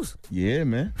premiere Juice. Yeah,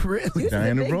 man. Really?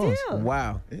 Diana Ross.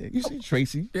 Wow. Yeah, you see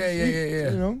Tracy? Yeah.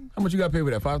 You know, How much you got paid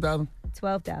with that? 5,000.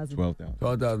 12,000.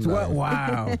 12,000.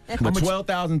 Wow. But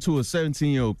 12,000 to a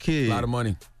 17-year-old kid. A lot of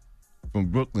money. From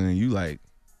Brooklyn, and you like.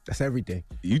 That's everything.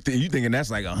 You thinking that's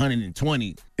like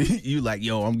 120? You like,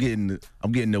 yo, I'm getting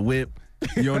the whip.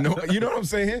 You don't know. You know what I'm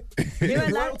saying? You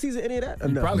had royalties or any of that?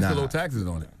 You probably still owe taxes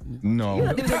on it.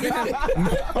 No.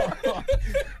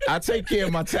 I take care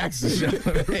of my taxes.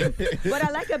 What I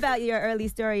like about your early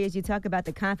story is you talk about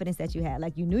the confidence that you had.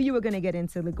 Like, you knew you were going to get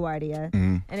into LaGuardia.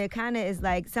 And it kind of is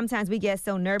like, sometimes we get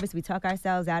so nervous, we talk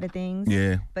ourselves out of things.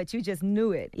 Yeah. But you just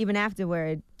knew it. Even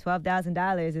afterward,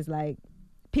 $12,000 is like,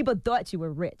 people thought you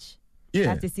were rich. Yeah.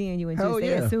 After seeing you in Juice,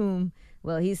 they assume,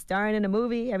 well, he's starring in a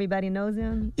movie. Everybody knows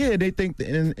him. Yeah, they think that,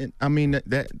 and I mean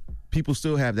that people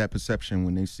still have that perception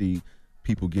when they see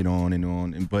people get on and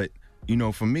on. But you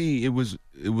know, for me, it was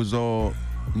all,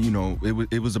 you know,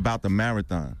 it was about the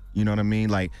marathon. You know what I mean?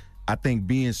 Like, I think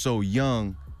being so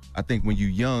young, I think when you're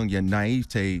young, your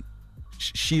naivete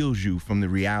shields you from the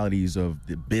realities of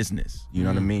the business. You know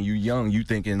what I mean? You're young, you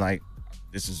thinking like,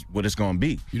 this is what it's gonna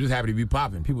be. You just happy to be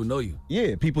popping. People know you.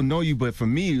 Yeah, people know you. But for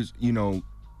me, you know,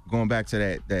 going back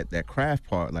to that craft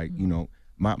part, like, you know,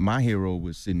 my hero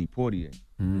was Sidney Poitier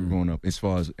growing up as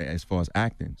far as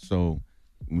acting. So,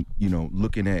 you know,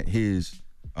 looking at his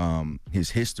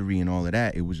history and all of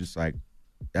that, it was just like,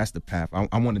 that's the path.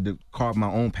 I wanted to carve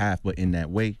my own path, but in that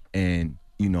way. And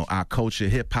you know, our culture,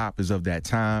 hip hop is of that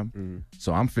time.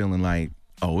 So I'm feeling like,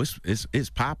 oh, it's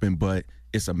popping, but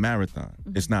it's a marathon.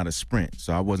 It's not a sprint.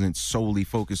 So I wasn't solely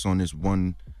focused on this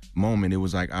one moment. It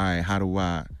was like, all right, how do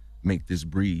I make this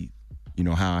breathe? You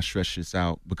know, how I stretch this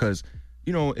out. Because,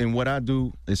 you know, in what I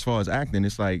do as far as acting,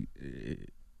 it's like,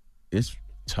 it's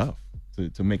tough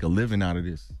to make a living out of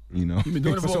this, you know? You've been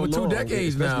doing it for over 2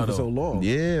 decades now, for so long.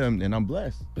 Yeah, and I'm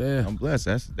blessed. Yeah. I'm blessed.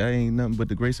 That ain't nothing but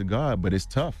the grace of God, but it's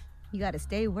tough. You got to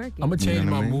stay working. I'm going to change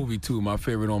my I mean? movie, too. My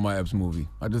favorite Omar Epps movie.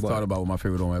 I just thought about what my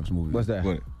favorite Omar Epps movie is. What's that?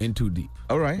 What? In Too Deep.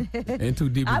 All right. In Too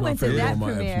Deep is I my went to favorite that Omar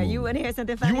Epps premiere. movie. You want to hear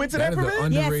something funny? You went to that That is an premiere?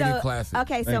 underrated yeah, so, classic.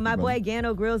 Okay, so Thank my you, boy brother.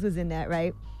 Gano Grills was in that,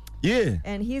 right? Yeah.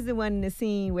 And he's the one in the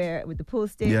scene with the pool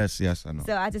stick. Yes, I know.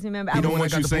 So I just remember. You I don't was,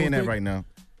 want you the saying pool that stick? right now.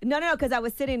 No, because I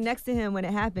was sitting next to him when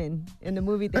it happened in the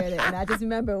movie theater, and I just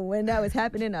remember when that was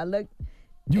happening, I looked.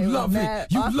 You it was love mad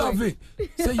it. You awkward. love it.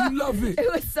 Say you love it.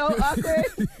 It was so awkward.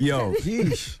 Yo,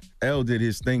 L did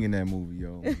his thing in that movie,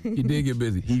 yo. He did get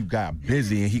busy. He got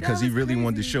busy, and because he really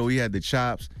wanted to show he had the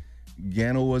chops.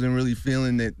 Gano wasn't really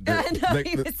feeling that I know,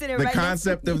 he was sitting the right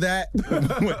concept of that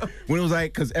when it was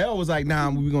like, because L was like, nah,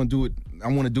 we're gonna do it. I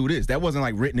want to do this. That wasn't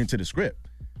like written into the script.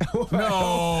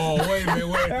 No, wait a minute.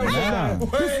 Wait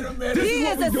a minute. He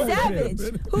is a savage.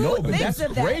 Who but thinks that's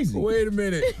of that? crazy. Wait a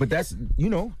minute. But that's, you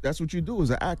know, that's what you do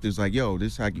as an actor. It's like, yo,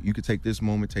 this is how you could take this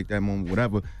moment, take that moment,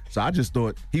 whatever. So I just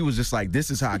thought he was just like, this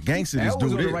is how gangster this That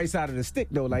was dude on is. the right side of the stick,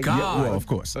 though. Like, God. Well, of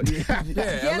course. Gano was probably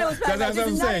That's what like,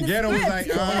 I'm saying. Gano was like,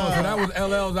 So that was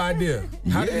LL's idea.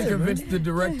 How did Yeah, he convince the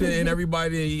director and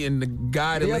everybody and the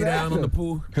guy to Yeah, lay the down actor. on the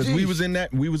pool? because we was in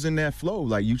that flow.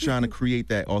 Like, you trying to create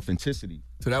that authenticity.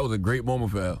 So that was a great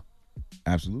moment for L.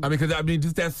 Absolutely. I mean, because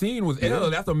just that scene was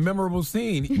L. That's a memorable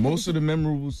scene. Most of the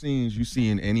memorable scenes you see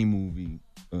in any movie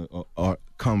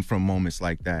come from moments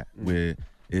like that, where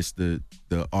it's the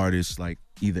artist like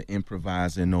either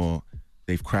improvising or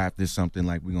they've crafted something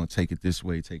like, we're gonna take it this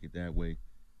way, take it that way,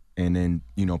 and then,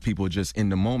 you know, people are just in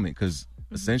the moment, because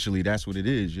essentially that's what it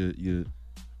is. You're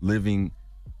living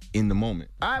in the moment.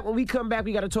 All right, when we come back,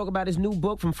 we got to talk about his new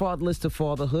book, From Fatherless to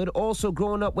Fatherhood. Also,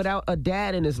 growing up without a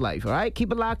dad in his life. All right, keep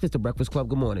it locked. It's The Breakfast Club.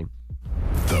 Good morning.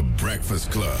 The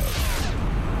Breakfast Club.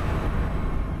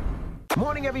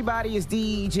 Morning, everybody. It's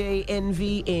DJ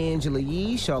Envy, Angela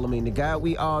Yee, Charlamagne the God.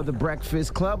 We are the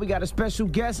Breakfast Club. We got a special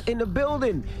guest in the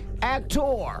building, actor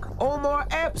Omar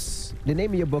Epps. The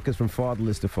name of your book is From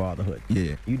Fatherless to Fatherhood.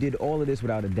 Yeah. You did all of this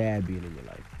without a dad being in your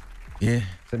life. Yeah.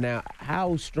 So now,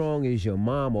 how strong is your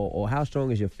mom or how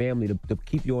strong is your family to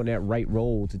keep you on that right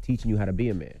road to teaching you how to be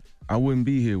a man? I wouldn't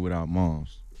be here without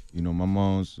moms. You know, my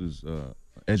mom's was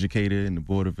educated in the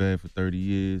Board of Ed for 30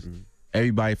 years. Mm-hmm.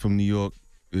 Everybody from New York,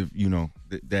 if you know,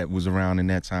 that was around in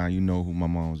that time, you know who my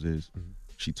mom's is. Mm-hmm.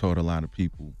 She taught a lot of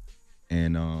people.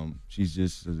 And she's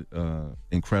just an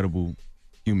incredible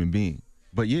human being.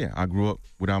 But yeah, I grew up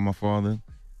without my father.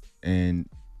 And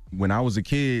when I was a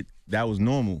kid, that was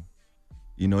normal.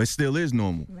 You know, it still is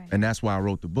normal. Right. And that's why I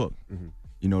wrote the book. Mm-hmm.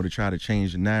 You know, to try to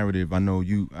change the narrative. I know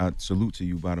I salute to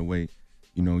you, by the way.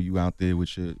 You know, you out there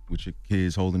with your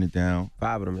kids holding it down.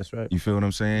 5 of them, that's right. You feel what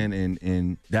I'm saying?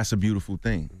 And that's a beautiful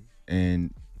thing. Mm-hmm.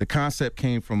 And the concept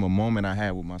came from a moment I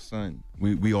had with my son.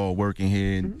 We all working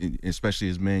here, and especially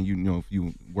as men, you know, if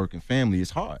you work in family,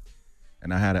 it's hard.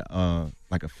 And I had a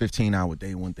 15-hour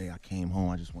day one day. I came home,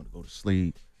 I just wanted to go to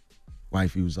sleep.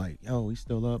 Wifey was like, yo, he's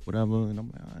still up, whatever. And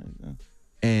I'm like, all right. Yeah.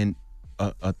 And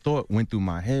a thought went through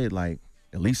my head, like,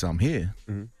 at least I'm here,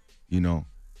 you know.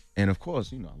 And of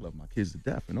course, you know, I love my kids to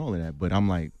death and all of that, but I'm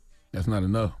like, that's not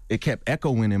enough. It kept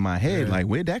echoing in my head, like,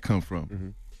 where'd that come from? Mm-hmm.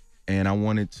 And I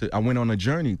went on a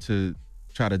journey to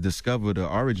try to discover the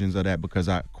origins of that, because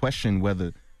I questioned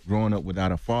whether growing up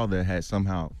without a father had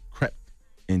somehow crept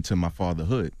into my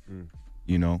fatherhood,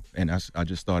 you know. And I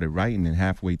just started writing, and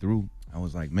halfway through, I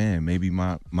was like, man, maybe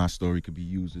my story could be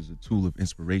used as a tool of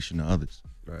inspiration to others.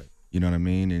 Right. You know what I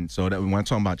mean? And so that when I'm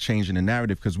talking about changing the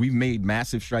narrative, because we've made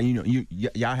massive strides. You know,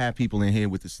 y'all have people in here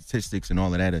with the statistics and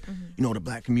all of that. You know, the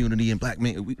black community and black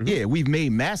men. Yeah, we've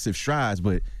made massive strides,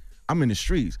 but I'm in the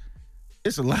streets.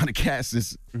 It's a lot of cats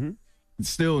that's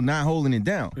still not holding it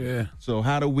down. Yeah. So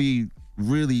how do we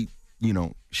really, you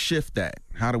know, shift that?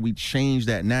 How do we change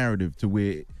that narrative to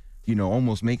where, you know,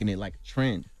 almost making it like a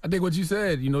trend? I think what you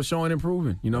said, you know, showing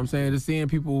improving. You know what I'm saying? Just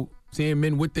seeing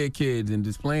men with their kids and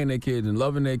displaying their kids and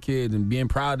loving their kids and being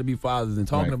proud to be fathers and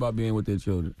talking about being with their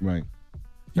children. Right.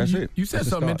 That's it. You said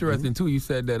something interesting too. You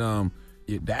said that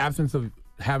the absence of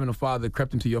having a father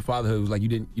crept into your fatherhood was like you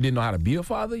didn't know how to be a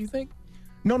father, you think?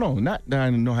 No, not that I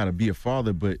didn't know how to be a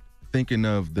father, but thinking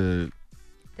of the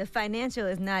financial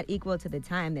is not equal to the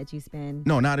time that you spend.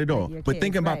 No, not at all. But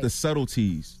thinking about right. the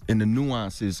subtleties and the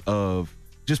nuances of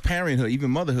just parenthood,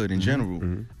 even motherhood in general.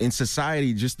 In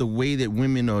society, just the way that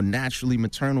women are naturally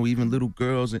maternal, even little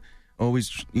girls, and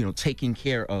always, you know, taking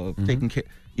care,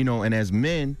 you know, and as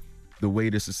men, the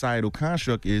way the societal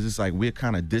construct is, it's like we're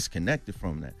kind of disconnected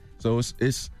from that. So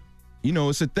it's you know,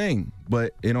 it's a thing,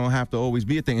 but it don't have to always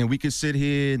be a thing. And we could sit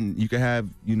here and you could have,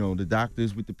 you know, the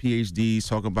doctors with the PhDs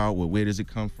talk about, well, where does it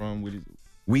come from?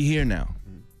 We here now.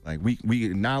 Like, we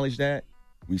acknowledge that.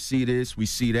 We see this, we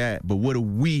see that, but what are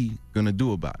we gonna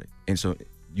do about it? And so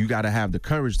you gotta have the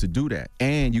courage to do that.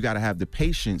 And you gotta have the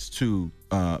patience to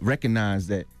recognize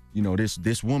that, you know,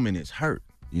 this woman is hurt,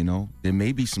 you know? There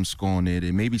may be some scorn there,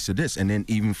 there may be some this. And then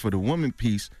even for the woman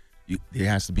piece, there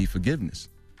has to be forgiveness.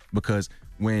 Because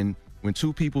when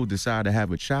two people decide to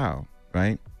have a child,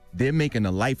 right, they're making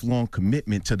a lifelong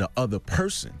commitment to the other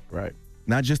person. Right.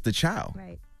 Not just the child.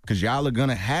 Right. Because y'all are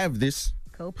gonna have this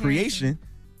creation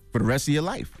for the rest of your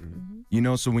life. You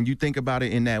know, so when you think about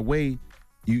it in that way,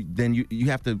 you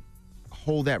have to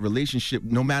hold that relationship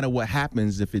no matter what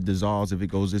happens. If it dissolves, if it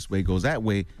goes this way, goes that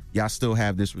way, y'all still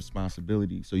have this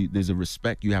responsibility. So there's a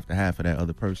respect you have to have for that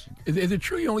other person. Is it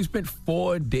true you only spent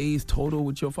 4 days total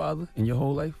with your father in your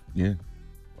whole life? Yeah.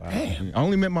 Wow. Damn. I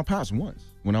only met my pops once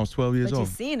when I was 12 years old. But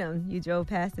you seen him. You drove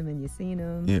past him and you seen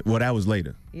him. Yeah, well, that was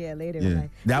later. Yeah, later in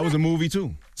life. That was a movie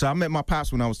too. So I met my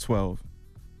pops when I was 12,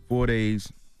 4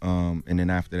 days, and then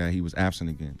after that he was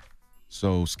absent again.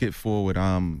 So skip forward,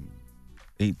 I'm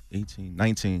 18,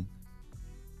 19.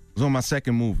 It was on my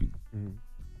second movie.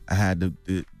 I had the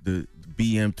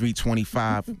BM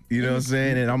 325, you know what I'm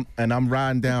saying? And I'm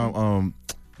riding down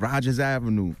Rogers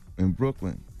Avenue in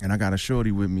Brooklyn, and I got a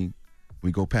shorty with me.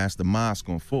 We go past the mosque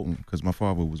on Fulton because my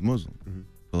father was Muslim.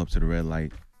 Pull up to the red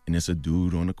light, and it's a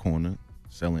dude on the corner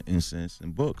selling incense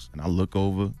and books. And I look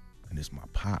over, and it's my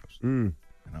pops. And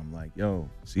I'm like, yo,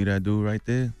 see that dude right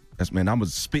there? I was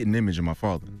a spitting image of my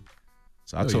father.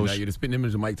 So I told you're the spitting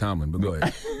image of Mike Tomlin, but go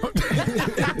ahead.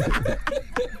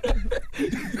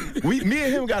 Me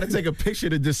and him got to take a picture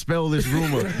to dispel this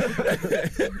rumor.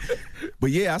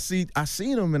 But yeah, I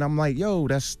seen him, and I'm like, yo,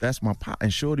 that's my pop.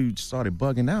 And shorty started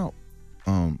bugging out.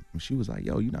 She was like,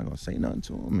 yo, you're not gonna say nothing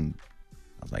to him? And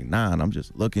I was like 9. I'm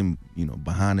just looking,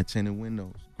 behind the tinted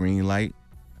windows, green light.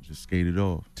 I just skated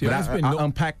off. See, but I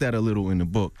unpacked that a little in the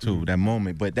book too, that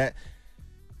moment. But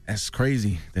that's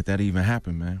crazy that even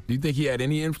happened, man. Do you think he had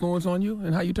any influence on you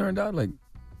and how you turned out? Like,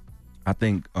 I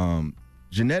think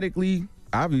genetically,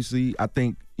 obviously, I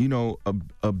think,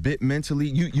 a bit mentally,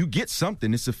 you get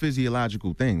something. It's a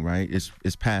physiological thing, right?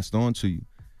 It's passed on to you.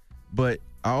 But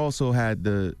I also had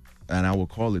and I would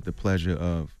call it the pleasure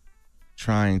of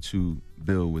trying to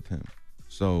build with him.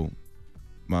 So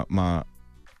my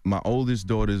oldest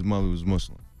daughter's mother was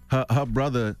Muslim. Her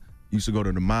brother used to go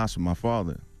to the mosque with my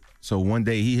father. So one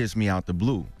day he hits me out the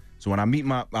blue. So when I meet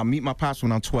my pops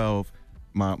when I'm 12,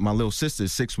 my little sister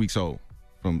is 6 weeks old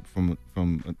from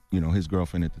his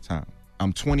girlfriend at the time.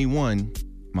 I'm 21.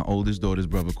 My oldest daughter's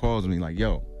brother calls me like,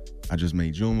 yo, I just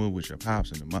made Juma with your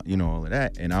pops and all of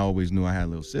that. And I always knew I had a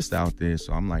little sister out there.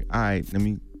 So I'm like, all right, let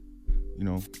me,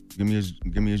 give me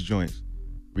his joints.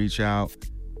 Reach out,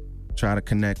 try to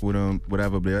connect with him,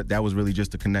 whatever. But that was really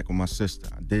just to connect with my sister.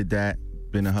 I did that,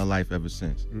 been in her life ever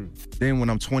since. Then when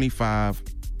I'm 25,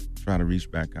 try to reach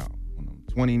back out. When I'm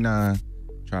 29,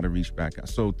 try to reach back out.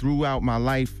 So throughout my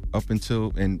life up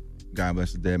until, and God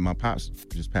bless his dead, my pops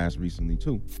just passed recently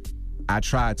too. I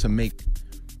tried to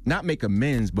not make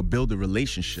amends, but build a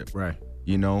relationship. Right.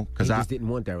 Because I just didn't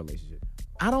want that relationship.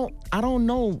 I don't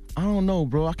know,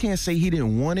 bro. I can't say he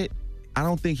didn't want it. I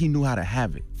don't think he knew how to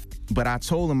have it. But I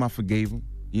told him I forgave him.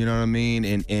 You know what I mean?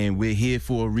 And we're here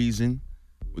for a reason.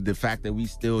 With the fact that we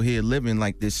still here living,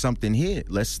 like there's something here.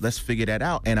 Let's figure that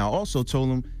out. And I also told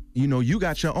him, you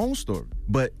got your own story.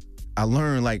 But I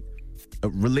learned like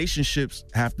relationships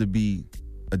have to be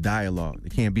a dialogue.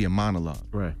 It can't be a monologue.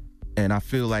 Right. And I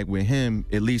feel like with him,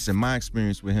 at least in my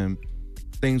experience with him,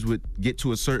 things would get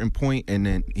to a certain point and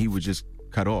then he would just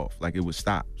cut off. Like it would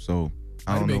stop. So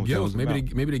I don't know what guilt. that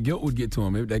was Maybe the guilt would get to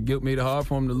him. Maybe that guilt made it hard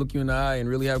for him to look you in the eye and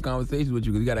really have conversations with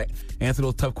you because you got to answer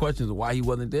those tough questions of why he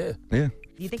wasn't there. Yeah.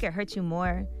 Do you think it hurt you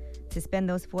more to spend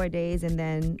those 4 days and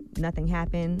then nothing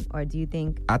happened? Or do you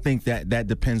think... I think that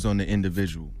depends on the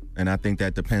individual. And I think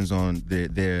that depends on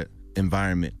their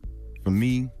environment. For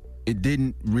me, it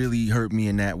didn't really hurt me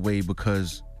in that way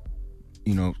because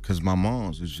my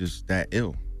mom's was just that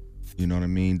ill. You know what I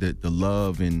mean? The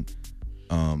love and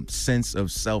sense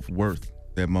of self-worth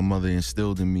that my mother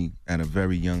instilled in me at a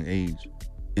very young age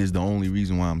is the only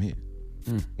reason why I'm here.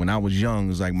 When I was young, it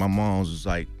was like my mom's was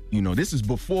like, this is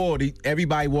before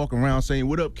everybody walking around saying,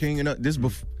 what up, King? And this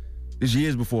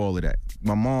years before all of that.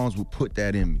 My mom's would put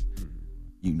that in me.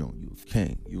 You a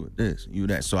king, you a this, you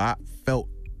that. So I felt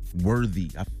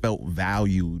worthy. I felt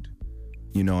valued,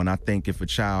 and I think if a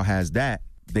child has that,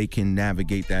 they can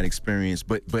navigate that experience.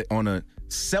 But on a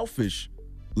selfish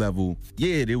level,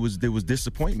 yeah, there was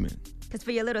disappointment. Because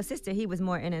for your little sister, he was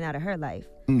more in and out of her life.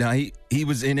 No, he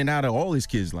was in and out of all his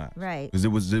kids' lives. Right.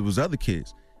 Because there was other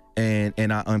kids.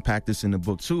 And I unpacked this in the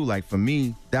book too. Like for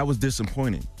me, that was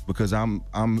disappointing because I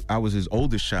was his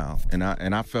oldest child, and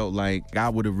I felt like I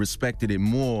would have respected it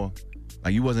more.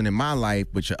 Like you wasn't in my life,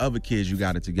 but your other kids, you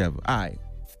got it together. All right,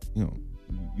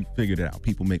 you figured it out.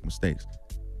 People make mistakes,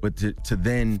 but to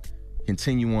then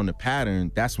continue on the pattern,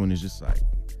 that's when it's just like,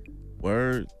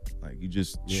 word, like you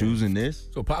just choosing this.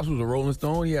 So Pops was a Rolling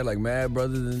Stone. He had like mad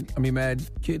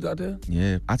kids out there.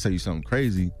 Yeah, I tell you something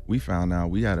crazy. We found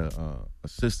out we had a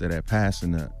sister that passed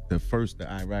in the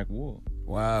Iraq War.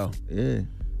 Wow. Yeah.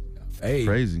 Hey,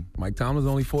 crazy. Mike Tomlin's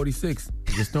only 46.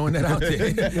 Just throwing that out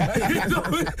there.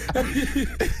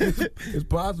 It's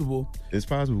possible. It's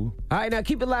possible. All right, now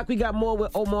keep it locked. We got more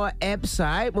with Omar Epps. All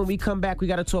right, when we come back, we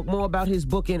got to talk more about his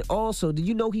book. And also, did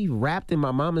you know he rapped in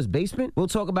my mama's basement? We'll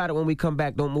talk about it when we come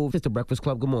back. Don't move. It's The Breakfast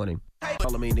Club. Good morning.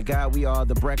 Charlamagne the Guy. We are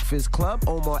The Breakfast Club.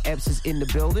 Omar Epps is in the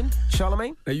building.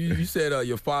 Charlamagne? Now you said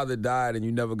your father died and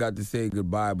you never got to say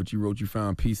goodbye, but you wrote you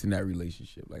found peace in that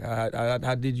relationship. Like,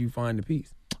 how did you find the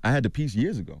peace? I had the peace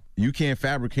years ago. You Can't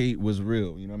Fabricate was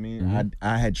real. You know what I mean? Mm-hmm.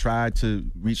 I had tried to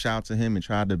reach out to him and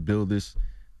tried to build this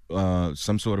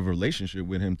some sort of relationship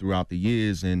with him throughout the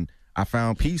years, and I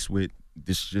found peace with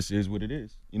this. Just is what it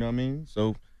is. You know what I mean?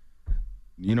 So,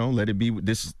 let it be.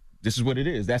 This is what it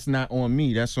is. That's not on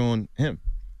me. That's on him.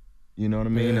 You know what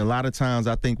I mean? Yeah. A lot of times,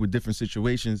 I think with different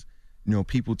situations,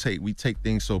 we take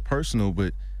things so personal,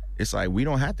 but it's like we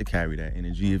don't have to carry that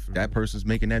energy. If that person's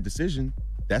making that decision,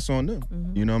 that's on them.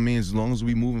 Mm-hmm. You know what I mean? As long as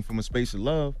we moving from a space of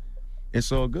love,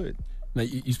 it's all good. Now,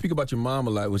 you speak about your mom a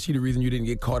lot. Was she the reason you didn't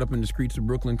get caught up in the streets of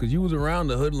Brooklyn? Because you was around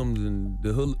the hoodlums and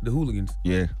the hooligans.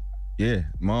 Yeah.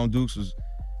 Mom Dukes was,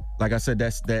 like I said,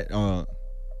 that's that.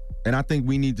 And I think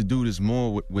we need to do this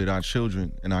more with our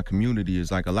children and our community.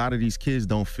 Is like a lot of these kids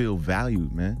don't feel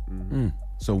valued, man. Mm-hmm.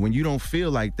 So when you don't feel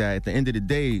like that, at the end of the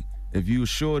day, if you a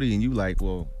shorty and you like,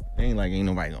 well, ain't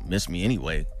nobody gonna miss me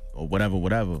anyway, or whatever,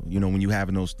 when you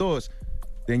having those thoughts,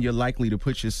 then you're likely to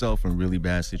put yourself in really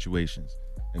bad situations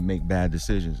and make bad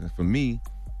decisions. And for me,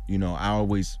 I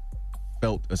always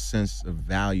felt a sense of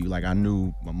value. Like I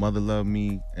knew my mother loved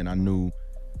me, and I knew,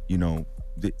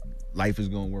 that life is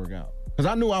gonna work out. Because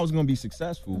I knew I was gonna be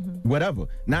successful, whatever.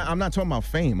 Now, I'm not talking about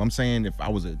fame. I'm saying if I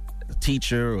was a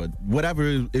teacher or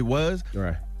whatever it was,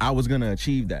 right, I was gonna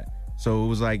achieve that. So it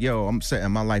was like, yo, I'm setting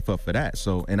my life up for that.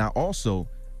 So, and I also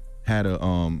had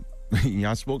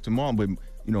I spoke to Marlon, but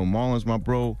Marlon's my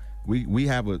bro. We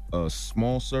have a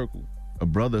small circle, a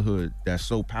brotherhood that's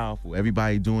so powerful.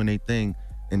 Everybody doing their thing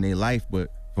in their life, but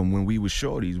from when we were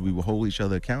shorties, we would hold each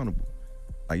other accountable.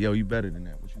 Like, yo, you better than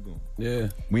that. What you doing? Yeah.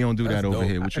 We don't do that over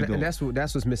here. What you doing? And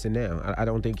that's what's missing now. I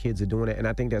don't think kids are doing it. And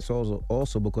I think that's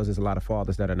also because there's a lot of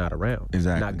fathers that are not around.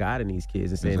 Exactly. Not guiding these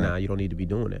kids and saying, nah, you don't need to be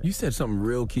doing that. You said something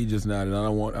real key just now that I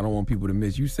don't want people to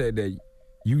miss. You said that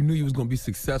you knew you was going to be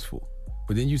successful.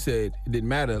 But then you said it didn't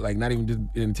matter, like not even just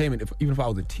entertainment, even if I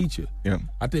was a teacher. Yeah.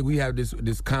 I think we have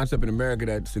this concept in America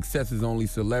that success is only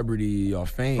celebrity or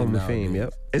fame. Only fame,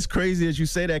 yep. It's crazy as you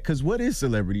say that, because what is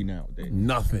celebrity nowadays?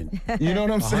 Nothing. You know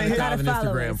what I'm saying? 100,000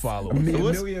 Instagram followers. A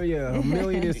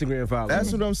million Instagram followers.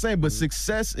 That's what I'm saying. But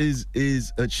success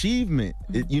is achievement.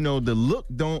 The look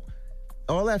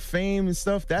all that fame and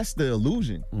stuff, that's the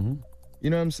illusion. Mm-hmm. You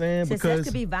know what I'm saying? Success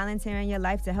could be volunteering your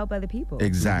life to help other people.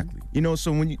 Exactly.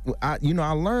 So when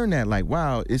I learned that, like,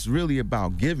 wow, it's really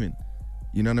about giving.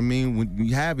 You know what I mean? When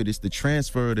you have it, it's the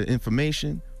transfer of the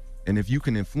information. And if you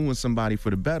can influence somebody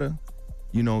for the better,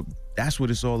 that's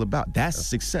what it's all about. That's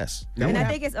success. And I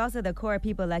think it's also the core of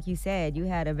people, like you said. You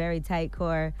had a very tight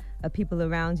core of people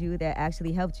around you that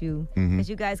actually helped you, because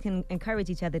you guys can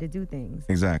encourage each other to do things.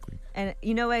 Exactly. And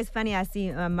you know what's funny? I see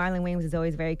Marlon Wayans is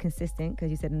always very consistent, because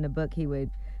you said in the book he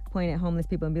would point at homeless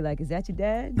people and be like, is that your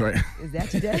dad? Right. Is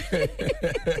that your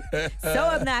dad? So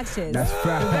obnoxious. That's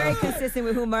right. Very consistent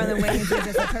with who Marlon Wayans is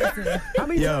as a person. How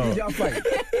many times did y'all fight?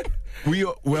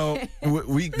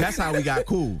 We that's how we got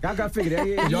cool. I got figured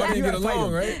out. Y'all didn't get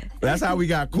along, right? That's how we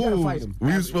got cool.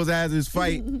 We were supposed to have this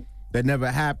fight that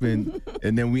never happened,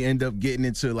 and then we end up getting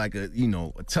into like a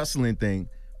tussling thing.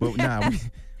 But nah,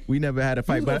 we never had a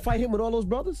fight. You was gonna fight him with all those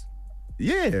brothers?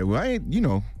 Yeah, well, I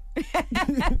ain't,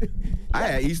 I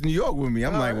had East New York with me.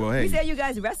 I'm like, well, hey. You said you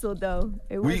guys wrestled, though.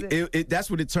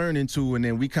 That's what it turned into, and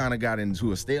then we kind of got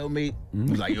into a stalemate. It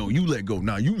was like, yo, you let go.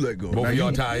 Nah, you let go. Both of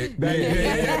y'all tired.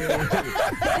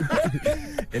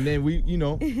 And then we've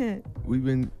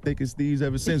been thick as thieves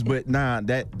ever since. But nah,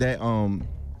 that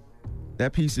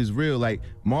piece is real. Like,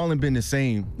 Marlon been the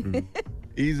same.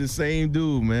 He's the same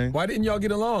dude, man. Why didn't y'all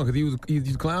get along? Because he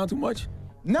was clown too much?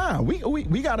 Nah, we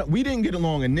didn't get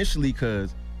along initially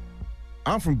because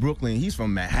I'm from Brooklyn, he's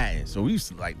from Manhattan, so we used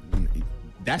to like,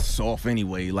 that's soft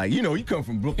anyway. Like, you come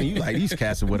from Brooklyn, you like these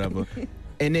cats or whatever.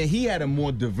 And then he had a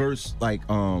more diverse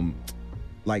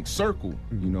circle.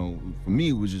 For me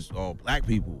it was just all black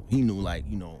people. He knew I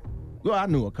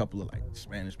knew a couple of like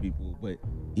Spanish people, but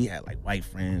he had like white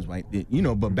friends,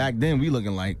 but back then we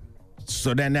looking like,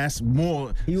 so then that's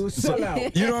more. He was sell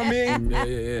out. You know what I mean?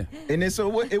 Yeah. And then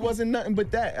so it wasn't nothing but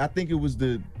that. I think it was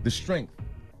the strength.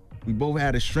 We both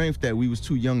had a strength that we was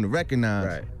too young to recognize.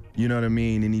 Right. You know what I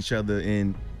mean? In each other.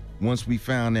 And once we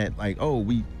found that, like, oh,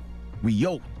 we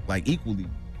yoked like equally.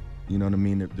 You know what I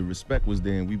mean? The respect was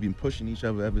there, and we've been pushing each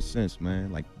other ever since,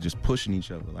 man. Like, just pushing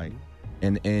each other. Like,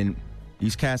 and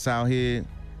these cats out here,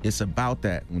 it's about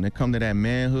that. When it come to that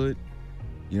manhood,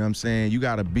 you know what I'm saying? You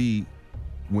gotta be.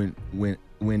 When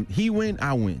he win,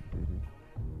 I win.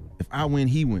 If I win,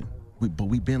 he win. But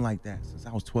we been like that since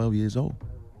I was 12 years old.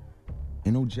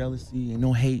 Ain't no jealousy, ain't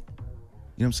no hate. You know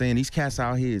what I'm saying? These cats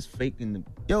out here is faking.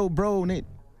 Yo, bro, Nate,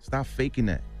 stop faking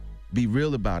that. Be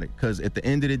real about it. Because at the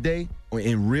end of the day, or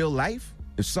in real life,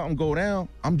 if something go down,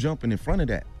 I'm jumping in front of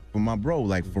that for my bro,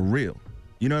 like for real.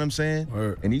 You know what I'm saying?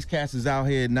 Word. And these cats is out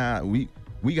here,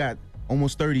 we got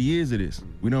almost 30 years of this.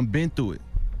 We done been through it.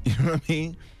 You know what I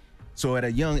mean? So at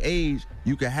a young age,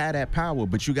 you can have that power,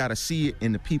 but you got to see it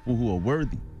in the people who are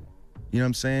worthy. You know what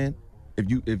I'm saying?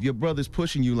 If your brother's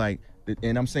pushing you like,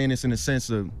 and I'm saying this in the sense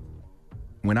of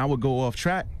when I would go off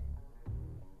track,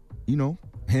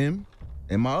 him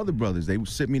and my other brothers, they would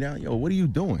sit me down. Yo, what are you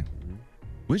doing?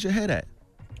 Where's your head at?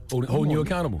 Holding you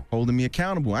accountable. Holding me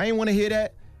accountable. I ain't want to hear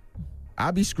that.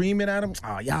 I'll be screaming at him.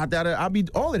 Oh, yeah, I'll be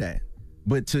all of that.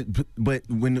 But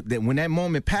when that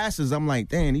moment passes, I'm like,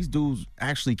 damn, these dudes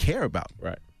actually care about me.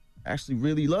 Right. Actually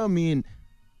really love me,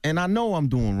 and I know I'm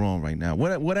doing wrong right now.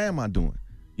 What am I doing?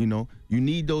 You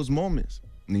need those moments.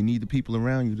 And they need the people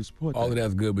around you to support All of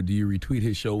that's good, but do you retweet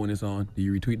his show when it's on? Do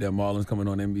you retweet that Marlon's coming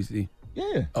on NBC?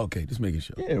 Yeah. Okay, just making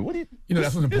sure. Yeah, what do you... You know,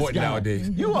 that's what's important guy. nowadays.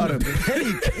 You are the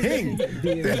petty king.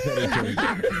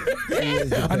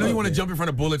 I know you want to jump in front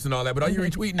of bullets and all that, but are you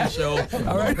retweeting the show?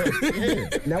 All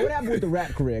right. Now, what happened with the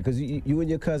rap career? Because you and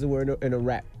your cousin were in a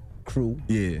rap crew.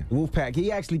 Yeah. Wolfpack. He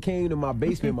actually came to my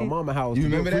basement, my mama's house. You to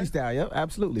do remember that? freestyle. Yep,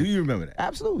 absolutely. Do you remember that?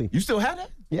 Absolutely. You still have that?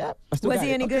 Yeah. I still Was got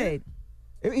he it. any good?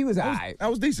 He was all right. That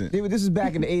was decent. This is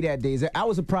back in the ADAT days. I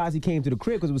was surprised he came to the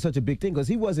crib because it was such a big thing. Because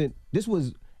he wasn't. This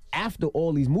was after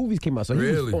all these movies came out, so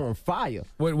he was on fire.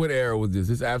 What era was this?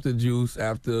 This after Juice,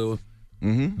 after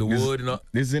The Wood, and all?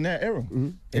 This is in that era.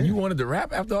 And you wanted to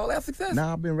rap after all that success?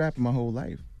 Nah, I've been rapping my whole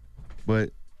life, but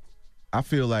I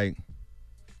feel like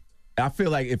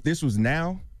if this was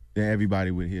now, then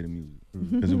everybody would hear the music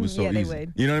because it was so Yeah, they easy.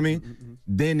 would. You know what I mean?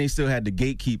 Then they still had the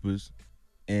gatekeepers,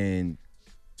 and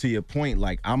to your point,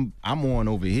 like I'm on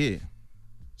over here,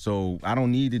 so I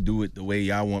don't need to do it the way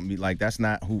y'all want me. Like that's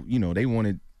not who they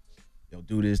wanted.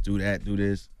 Do this, do that, do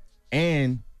this,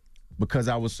 and because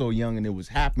I was so young and it was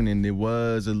happening, there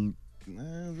was a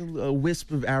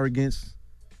wisp of arrogance.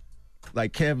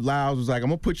 Like Kev Lyles was like, "I'm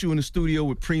gonna put you in the studio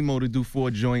with Primo to do 4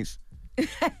 joints."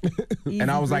 And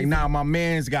I was like, nah, my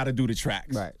man's got to do the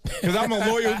tracks. Right. Because I'm a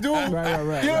loyal dude.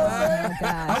 Right. You know what I'm saying?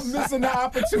 I'm missing the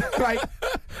opportunity. Like,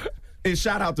 and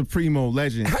shout out to Primo,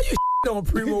 legend. How you on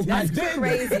Primo? That's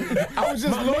crazy. I was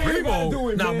just loyal.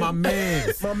 Primo. Nah, my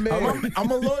man. My man. I'm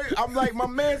a lawyer. I'm like, my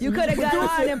man. You could have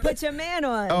got on and put your man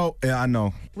on. Oh, yeah, I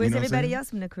know. Where's You know what I'm everybody saying?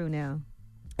 else from the crew now?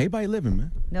 Everybody living,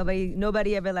 man.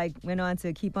 Nobody ever like went on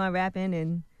to keep on rapping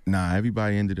and. Nah,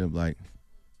 everybody ended up like,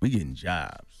 we getting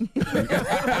jobs.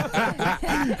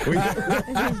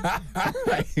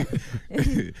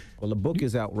 Well, the book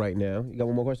is out right now. You got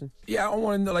one more question? Yeah, I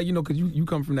want to know, because you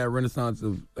come from that renaissance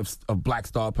of Black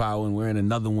Star Power, and we're in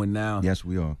another one now. Yes,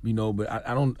 we are. But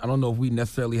I don't know if we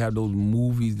necessarily have those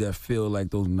movies that feel like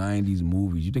those '90s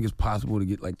movies. You think it's possible to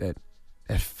get like that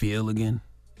feel again?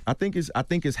 I think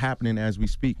it's happening as we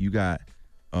speak. You got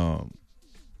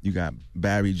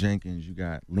Barry Jenkins, you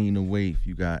got Lena Waithe,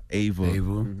 you got Ava.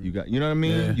 You got, you know what I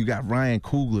mean? Yeah. You got Ryan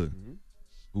Coogler,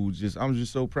 I'm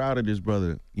just so proud of this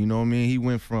brother. You know what I mean? He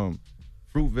went from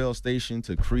Fruitvale Station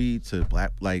to Creed to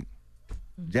Black, like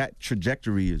that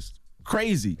trajectory is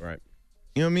crazy. Right.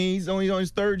 You know what I mean? He's only on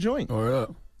his 3rd joint.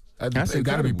 That's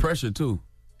got to be pressure too.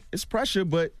 It's pressure,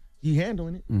 but he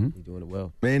handling it. He's doing it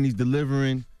well. Man, he's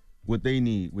delivering what they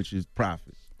need, which is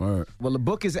profit. Well, the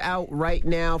book is out right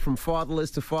now, From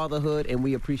Fatherless to Fatherhood, and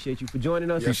we appreciate you for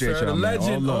joining us. Yes, sir. The y'all, man.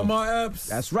 legend, All love. Omar Epps.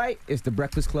 That's right. It's The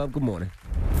Breakfast Club. Good morning.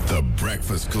 The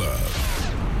Breakfast Club.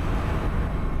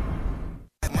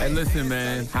 Hey, listen,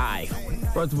 man. Hi.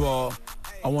 First of all,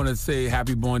 I want to say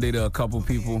happy born day to a couple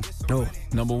people.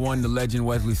 Number 1, the legend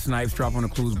Wesley Snipes. Drop on the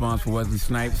clues bombs for Wesley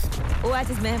Snipes. Oh, I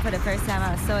just met him for the first time.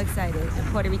 I was so excited in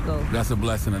Puerto Rico. That's a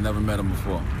blessing. I never met him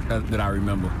before that I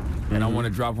remember. And I want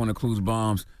to drop on the clues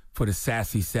bombs for the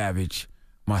sassy savage,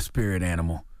 my spirit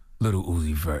animal, Little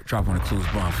Uzi Vert. Drop on the clues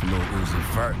bombs for Little Uzi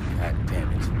Vert. God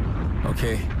damn it.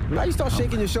 Okay? Why you start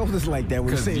shaking your shoulders like that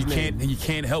when you say his name? You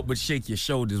can't help but shake your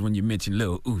shoulders when you mention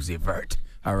Little Uzi Vert.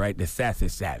 All right? The sassy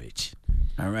savage.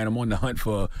 All right? I'm on the hunt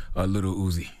for a Little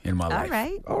Uzi in my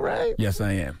life. All right. Yes,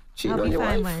 I am. Cheat on your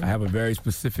wife. I have a very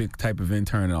specific type of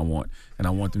intern I want, and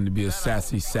I want them to be a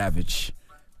sassy savage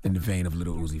in the vein of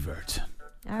Little Uzi Vert.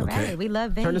 All right. We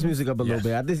love Veins. Turn this music up a little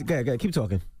bit. Go ahead, keep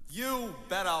talking. You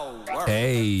better work.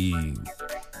 Hey.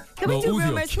 Can we do Lil Uzi will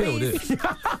rumors, kill please? this.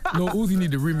 Lil Uzi need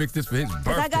to remix this for his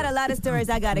birthday. Because I got a lot of stories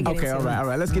I got to get into. Okay, all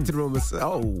right. Let's get to the rumors.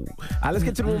 Let's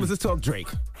get to the rumors. Let's talk Drake.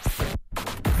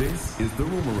 This is the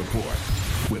Rumor Report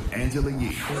with Angela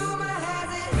Yee on the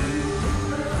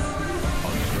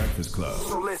Breakfast Club.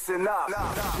 So listen up.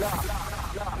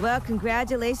 Well,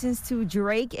 congratulations to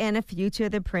Drake and Future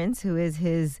the Prince, who is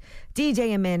his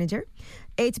DJ and manager.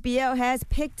 HBO has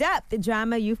picked up the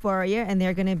drama Euphoria, and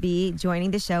they're going to be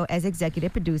joining the show as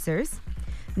executive producers.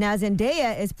 Now,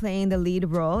 Zendaya is playing the lead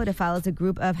role. It follows a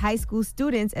group of high school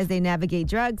students as they navigate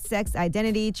drugs, sex,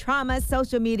 identity, trauma,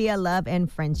 social media, love,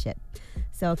 and friendship.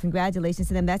 So congratulations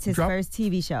to them. That's his first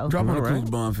TV show. Drop on a clues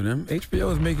bomb for them.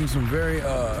 HBO is making some very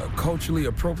culturally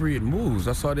appropriate moves.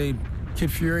 I saw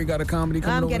Kid Fury got a comedy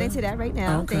coming I'm over getting there. to that right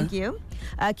now. Okay. Thank you.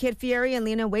 Kid Fury and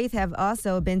Lena Waithe have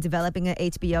also been developing an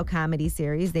HBO comedy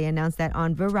series. They announced that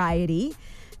on Variety.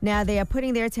 Now, they are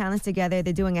putting their talents together.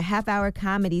 They're doing a half-hour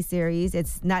comedy series.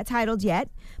 It's not titled yet,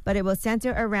 but it will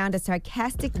center around a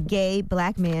sarcastic gay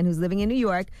black man who's living in New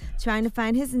York, trying to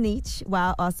find his niche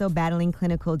while also battling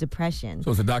clinical depression.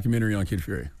 So it's a documentary on Kid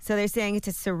Fury. So they're saying it's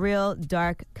a surreal,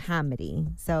 dark comedy.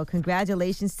 So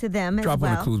congratulations to them as well. Drop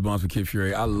on the clues bombs for Kid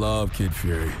Fury. I love Kid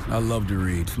Fury. I love to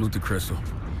read. Salute to Crystal.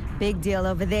 Big deal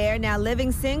over there. Now,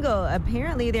 Living Single.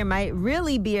 Apparently, there might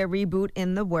really be a reboot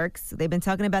in the works. They've been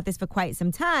talking about this for quite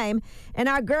some time. And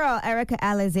our girl, Erica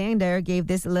Alexander, gave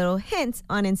this little hint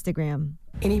on Instagram.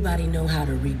 Anybody know how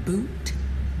to reboot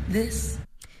this?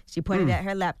 She pointed at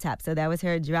her laptop, so that was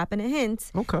her dropping a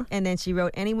hint. Okay. And then she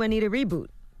wrote, anyone need a reboot?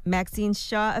 Maxine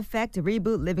Shaw effect,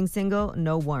 reboot, Living Single,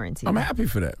 no warranty. I'm happy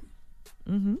for that.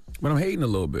 Mm-hmm. But I'm hating a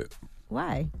little bit.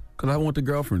 Why? Because I want the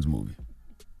Girlfriends movie.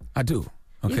 I do.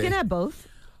 Okay. You can have both.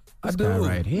 I do.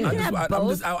 Right here.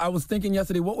 I was thinking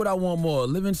yesterday, what would I want more, a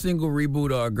Living Single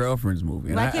reboot or a Girlfriends movie?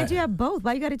 And Why can't you have both?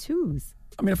 Why you got to choose?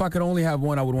 I mean, if I could only have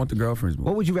one, I would want the Girlfriends movie.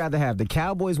 What would you rather have, the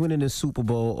Cowboys winning the Super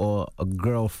Bowl or a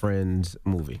Girlfriends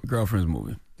movie? Girlfriends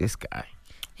movie. This guy.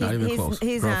 Not even close.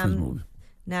 He's Girlfriends movie.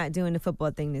 not doing the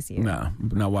football thing this year. Nah, I'm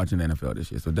not watching the NFL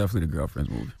this year, so definitely the Girlfriends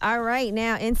movie. All right,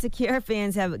 now Insecure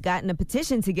fans have gotten a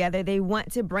petition together. They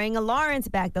want to bring a Lawrence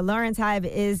back. The Lawrence Hive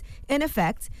is in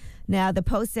effect. Now, the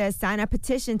post says, sign our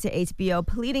petition to HBO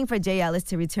pleading for Jay Ellis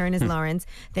to return as Lawrence,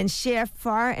 then share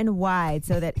far and wide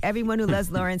so that everyone who loves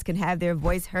Lawrence can have their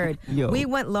voice heard. Yo. We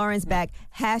want Lawrence back.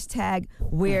 Hashtag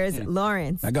where's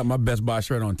Lawrence? I got my Best Buy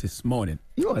shirt on this morning.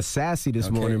 You are sassy this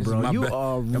morning, bro. You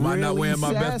are really Am I not wearing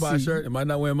my sassy. Best Buy shirt? Am I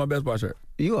not wearing my Best Buy shirt?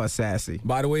 You are sassy.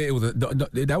 By the way, it was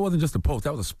that wasn't just a post.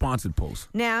 That was a sponsored post.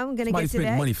 Now, I'm going to Somebody get to spent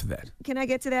that. money for that. Can I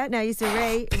get to that? Now, Issa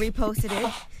Rae reposted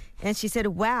it. And she said,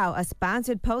 wow, a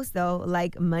sponsored post, though,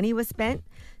 like money was spent.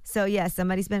 So, yeah,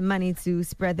 somebody spent money to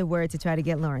spread the word to try to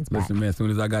get Lawrence back. Listen, man, as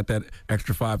soon as I got that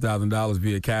extra $5,000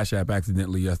 via Cash App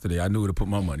accidentally yesterday, I knew where to put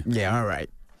my money. Yeah, all right.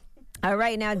 All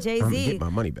right, now, I'm gonna Jay-Z, get my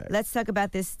money back. let's talk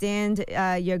about this Stand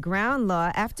Your Ground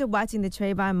law. After watching the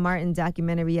Trayvon Martin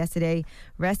documentary yesterday,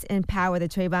 Rest in Power, the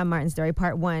Trayvon Martin story,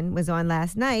 part 1, was on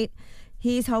last night.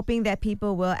 He's hoping that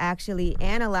people will actually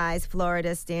analyze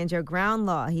Florida's Stand Your Ground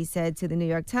law. He said to the New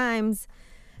York Times,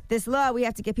 this law, we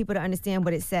have to get people to understand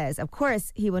what it says. Of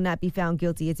course, he will not be found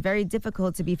guilty. It's very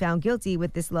difficult to be found guilty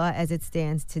with this law as it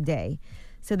stands today.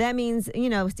 So that means,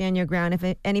 stand your ground.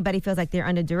 If anybody feels like they're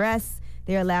under duress,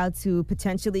 they're allowed to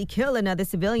potentially kill another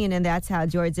civilian, and that's how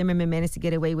George Zimmerman managed to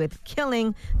get away with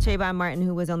killing Trayvon Martin,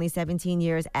 who was only 17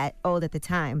 years old at the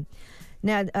time.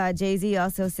 Now, Jay-Z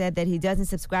also said that he doesn't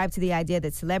subscribe to the idea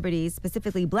that celebrities,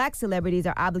 specifically black celebrities,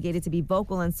 are obligated to be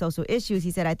vocal on social issues.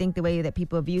 He said, I think the way that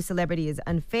people view celebrity is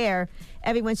unfair.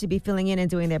 Everyone should be filling in and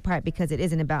doing their part because it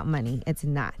isn't about money. It's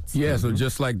not. Yeah, so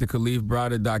just like the Khalif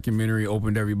Browder documentary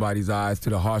opened everybody's eyes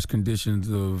to the harsh conditions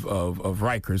of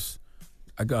Rikers,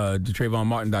 the Trayvon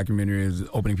Martin documentary is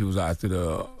opening people's eyes to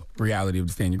the reality of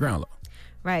the Stand Your Ground law.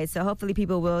 Right, so hopefully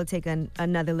people will take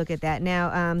another look at that.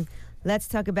 Now, let's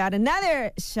talk about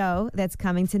another show that's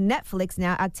coming to Netflix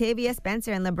now. Octavia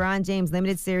Spencer and LeBron James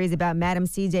limited series about Madam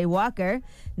C.J. Walker.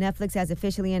 Netflix has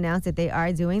officially announced that they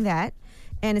are doing that.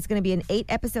 And it's going to be an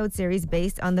 8-episode series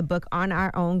based on the book On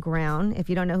Our Own Ground. If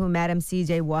you don't know who Madam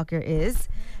C.J. Walker is,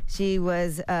 she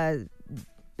was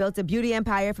built a beauty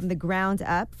empire from the ground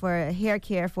up for a hair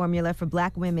care formula for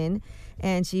black women.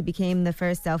 And she became the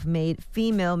first self-made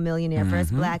female millionaire,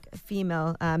 first black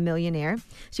female millionaire.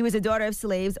 She was a daughter of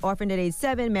slaves, orphaned at age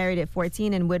 7, married at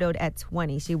 14, and widowed at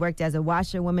 20. She worked as a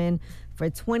washerwoman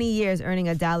for 20 years, earning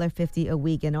 $1.50 a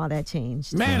week, and all that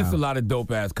changed. Man, it's a lot of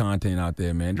dope-ass content out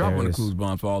there, man. Drop on the clues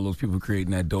bomb for all those people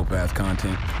creating that dope-ass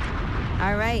content.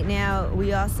 All right, now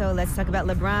let's talk about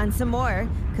LeBron some more,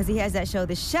 because he has that show,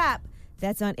 The Shop.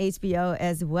 That's on HBO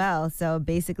as well. So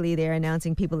basically, they're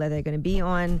announcing people that they're going to be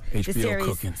on the series.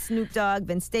 Cooking. Snoop Dogg,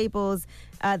 Vince Staples.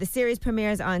 The series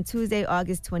premieres on Tuesday,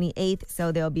 August 28th.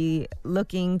 So they'll be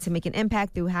looking to make an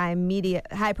impact through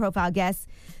high-profile guests.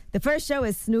 The first show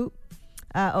is Snoop,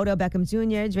 Odell Beckham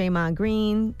Jr., Draymond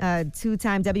Green,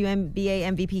 two-time WNBA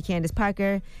MVP Candace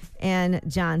Parker, and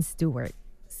Jon Stewart.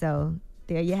 So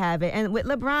there you have it. And with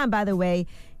LeBron, by the way,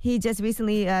 he just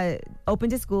recently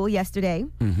opened his school yesterday.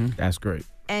 That's great.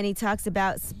 And he talks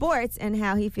about sports and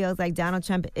how he feels like Donald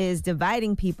Trump is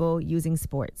dividing people using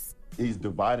sports. He's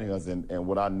dividing us, and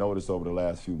what I noticed over the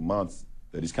last few months,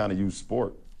 that he's kind of used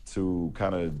sport to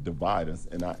kind of divide us,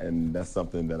 and that's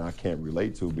something that I can't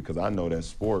relate to, because I know that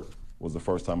sport was the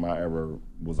first time I ever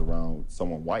was around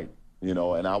someone white. And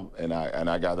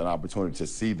I got an opportunity to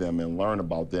see them and learn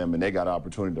about them, and they got an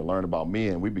opportunity to learn about me,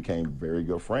 and we became very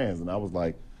good friends. And I was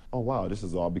like, oh, wow, this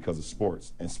is all because of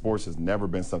sports. And sports has never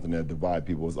been something that divides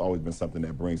people. It's always been something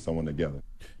that brings someone together.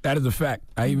 That is a fact.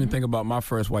 I even think about my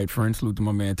first white friend. Salute to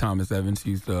my man Thomas Evans.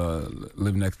 He used to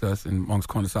live next to us in Moncks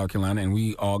Corner, South Carolina, and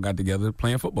we all got together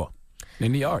playing football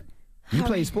in the yard. You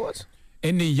played sports?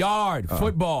 In the yard,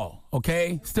 football,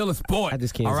 okay? Still a sport. I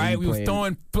just can't all see right? you We was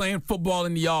playing. playing football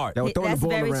in the yard. That's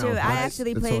very true. I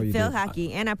actually played field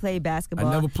hockey and I played basketball.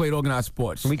 I never played organized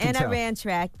sports. And I ran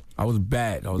track. I was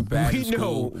bad. I was bad We in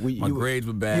school. know. My grades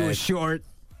were bad. You were short.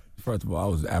 First of all, I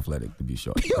was athletic to be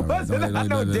short. You wasn't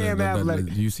no damn athletic.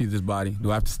 Do you see this body? Do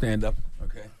I have to stand up?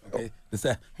 Okay.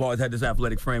 I've always had this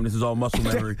athletic frame. This is all muscle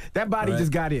memory. That body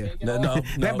just got here. No.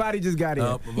 That body just got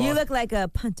here. You look like a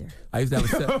punter. I used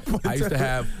to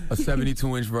have a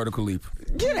 72-inch vertical leap.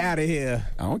 Get out of here.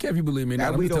 I don't care if you believe me.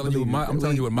 I'm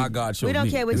telling you what my God showed me. We don't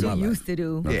care what in you my life. used to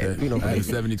do. Okay. we don't I had a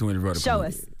believe 72-inch vertical Show leap.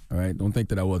 us. All right? Don't think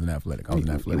that I wasn't athletic. I was an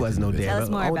athletic. He wasn't no damn. Tell us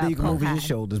more about you can move Pocahontas.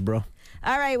 your shoulders, bro.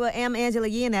 All right, well, I'm Angela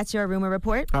Yee, and that's your rumor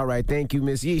report. All right, thank you,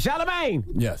 Miss Yee. Charlamagne!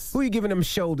 Yes. Who you giving them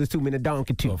shoulders to, man, a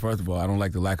donkey to? Well, first of all, I don't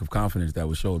like the lack of confidence that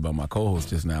was showed by my co-host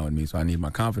just now in me, so I need my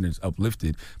confidence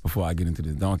uplifted before I get into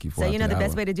this donkey. So you know the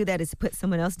best way to do that is to put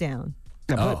someone else down.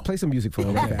 Now, play some music for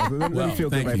him. Let me feel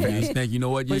good right Thank fast. you. Thank you. You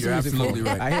know what? Play You're some music for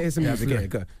absolutely him. right. I hear some music. Absolutely. Yeah,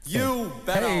 go. You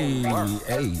better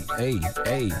Hey.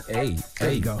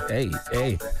 There you go.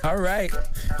 Hey. All right.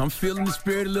 I'm feeling the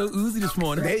spirit of Lil Uzi this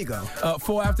morning. There you go.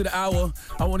 4 after the hour,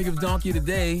 I want to give Donkey of the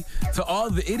Day to all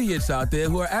the idiots out there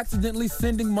who are accidentally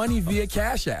sending money via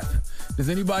Cash App. Does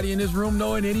anybody in this room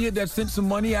know an idiot that sent some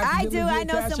money accidentally via I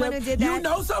know Cash someone App? who did that. You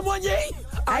know someone, Yee?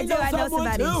 I know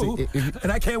someone somebody. too.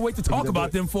 And I can't wait to talk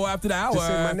about them 4 after the hour. Just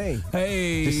say my name.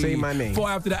 Hey. Just say my name. 4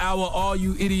 after the hour, all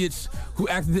you idiots who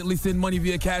accidentally send money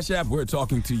via Cash App, we're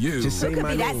talking to you. Just say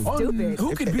my name. Stupid?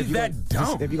 Who could be that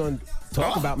dumb? If you're going to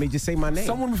talk about me, just say my name.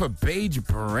 Someone with a beige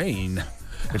brain.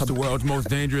 It's the world's most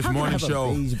dangerous How can I morning have a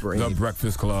show, beige brain? The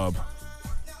Breakfast Club.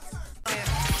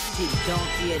 Get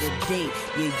donkey of the day,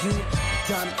 yeah, you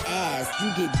dumb ass. You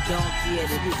get donkey of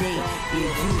the day, yeah, you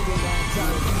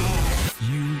dumb ass.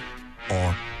 You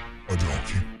are a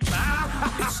donkey.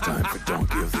 It's time for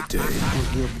Donkey of the Day.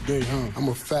 Donkey of the day, huh? I'm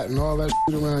gonna fatten all that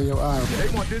shit around your eye. They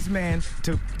want this man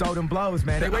to throw them blows,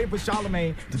 man. They waiting for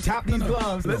Charlamagne to tap these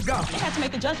gloves. Let's go. They had to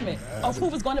make a judgment of who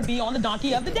was going to be on the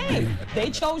Donkey of the Day.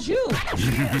 They chose you.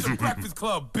 It's the Breakfast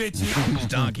Club, bitches.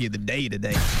 Donkey of the day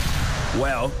today.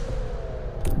 Well,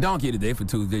 Donkey of the Day for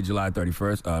Tuesday, July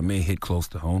 31st, may hit close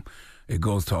to home. It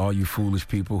goes to all you foolish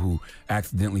people who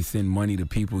accidentally send money to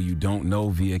people you don't know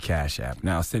via Cash App.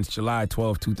 Now, since July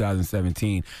 12,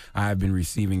 2017, I have been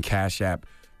receiving Cash App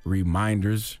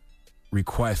requests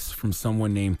from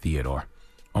someone named Theodore.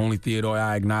 Only Theodore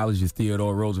I acknowledge is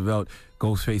Theodore Roosevelt,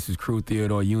 Ghostface's crew,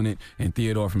 Theodore Unit, and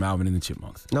Theodore from Alvin and the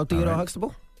Chipmunks. No Theodore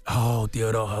Huxtable? Oh,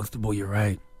 Theodore Huxtable, you're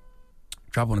right.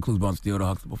 Drop on the clues bombs, Theodore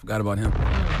Huxtable. Forgot about him.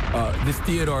 This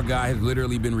Theodore guy has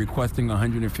literally been requesting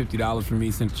 $150 from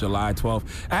me since July 12th.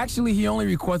 Actually, he only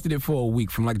requested it for a week,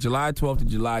 from like July 12th to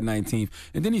July 19th.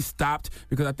 And then he stopped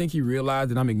because I think he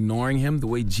realized that I'm ignoring him the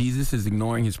way Jesus is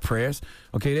ignoring his prayers.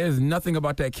 Okay, there's nothing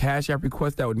about that Cash App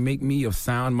request that would make me of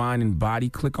sound mind and body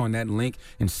click on that link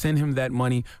and send him that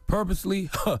money purposely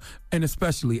and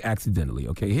especially accidentally.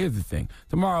 Okay, here's the thing.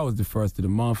 Tomorrow is the first of the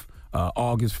month.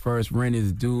 August 1st, rent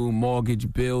is due,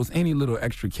 mortgage, bills, any little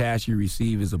extra cash you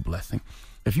receive is a blessing.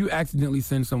 If you accidentally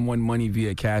send someone money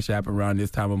via Cash App around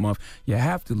this time of month, you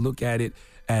have to look at it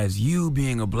as you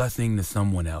being a blessing to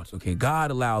someone else, okay?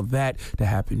 God allowed that to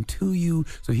happen to you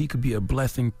so he could be a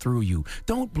blessing through you.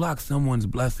 Don't block someone's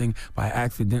blessing by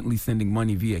accidentally sending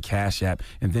money via Cash App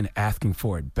and then asking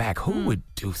for it back. Who would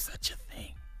do such a thing?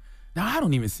 Now, I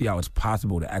don't even see how it's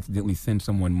possible to accidentally send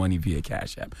someone money via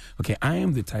Cash App. Okay, I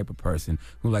am the type of person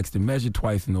who likes to measure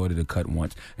twice in order to cut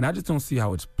once. And I just don't see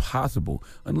how it's possible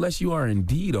unless you are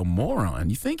indeed a moron.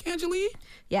 You think, Angela?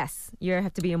 Yes, you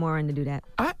have to be a moron to do that.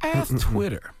 I asked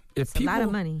Twitter if people... a lot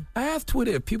of money. I asked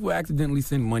Twitter if people accidentally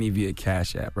send money via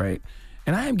Cash App, right?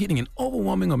 And I am getting an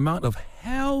overwhelming amount of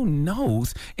hell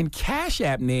no's and Cash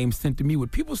App names sent to me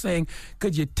with people saying,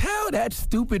 could you tell that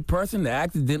stupid person to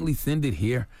accidentally send it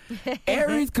here?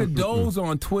 Aries Cadoz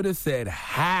on Twitter said,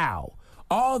 how?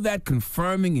 All that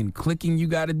confirming and clicking you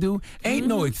got to do ain't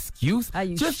no excuse. Are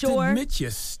you Just sure? admit you're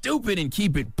stupid and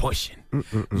keep it pushing.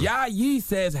 Yayi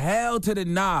says, hell to the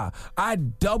nah. I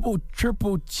double,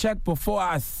 triple check before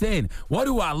I send. What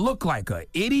do I look like, an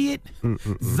idiot?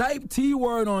 Zype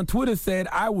T-Word on Twitter said,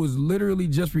 I was literally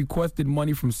just requested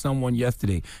money from someone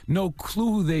yesterday. No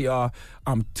clue who they are.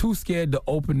 I'm too scared to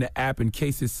open the app in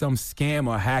case it's some scam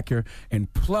or hacker.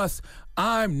 And plus,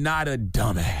 I'm not a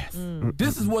dumbass.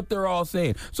 This is what they're all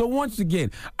saying. So once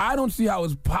again, I don't see how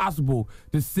it's possible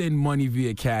to send money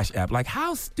via Cash App. Like,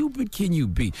 how stupid can you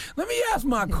be? Let me ask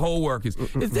my coworkers,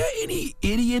 is there any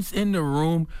idiots in the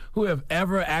room who have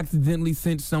ever accidentally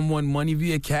sent someone money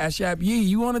via Cash App? Yeah,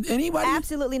 you want anybody?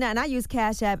 Absolutely not. And I use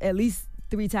Cash App at least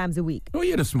 3 times a week. Oh,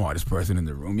 you're the smartest person in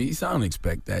the room. I don't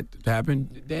expect that to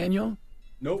happen. Daniel?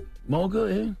 Nope.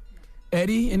 Mocha? Yeah.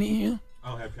 Eddie? Any here? I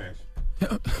don't have cash.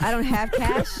 I don't have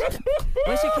cash.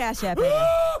 What's your Cash App, Eddie?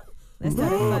 Let's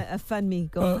start a fund me.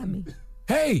 Go fund me.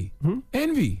 Hey,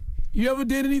 Envy, you ever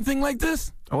did anything like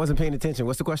this? I wasn't paying attention.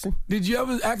 What's the question? Did you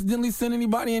ever accidentally send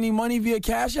anybody any money via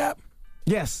Cash App?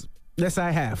 Yes. Yes,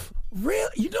 I have. Really?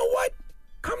 You know what?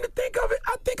 Come to think of it,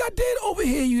 I think I did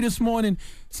overhear you this morning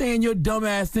saying your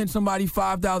dumbass sent somebody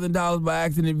 $5,000 by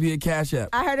accident via Cash App.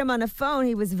 I heard him on the phone.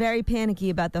 He was very panicky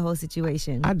about the whole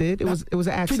situation. I did. It was an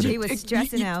accident. He was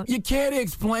stressing out. You care to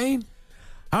explain?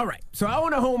 All right. So I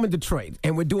own a home in Detroit,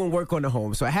 and we're doing work on the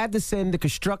home. So I had to send the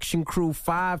construction crew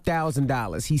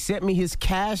 $5,000. He sent me his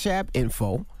Cash App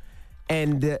info,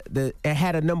 and it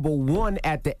had a number 1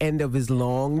 at the end of his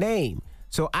long name.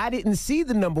 So I didn't see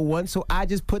the number 1, so I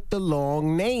just put the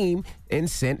long name and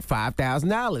sent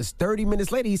 $5,000. 30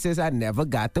 minutes later, he says, I never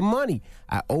got the money.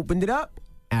 I opened it up.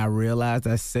 I realized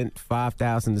I sent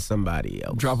 $5,000 to somebody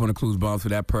else. Drop on the clues bomb for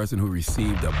that person who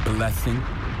received a blessing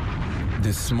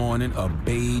this morning, a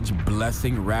beige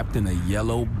blessing wrapped in a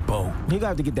yellow bow. You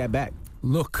got to get that back.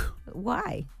 Look.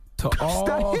 Why? To all, it's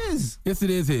not his. Yes, it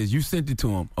is his. You sent it to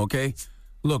him, okay?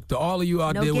 Look, to all of you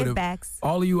out there with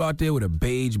a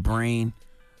beige brain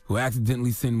who accidentally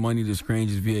send money to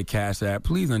strangers via Cash App,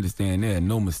 please understand there are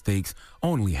no mistakes,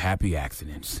 only happy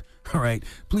accidents. All right?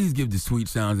 Please give the sweet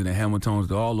sounds and the hammer tones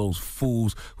to all those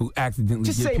fools who accidentally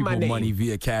Just give say my people name. money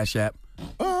via Cash App.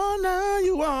 Oh, now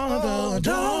you are the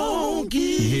donkey.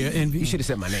 You hear, Envy? You should have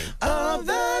said my name. Of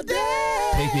the day.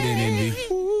 Take it in, Envy.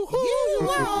 You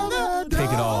are the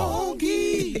Take it all.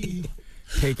 donkey.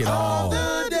 Take it all.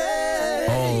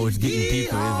 Oh, it's getting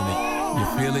deeper, isn't it? You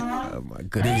feel it? Oh, my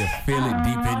goodness. Do you feel it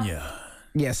deep in you?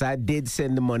 Yes, I did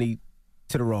send the money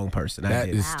to the wrong person. That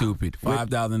is stupid.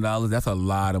 $5,000, that's a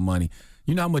lot of money.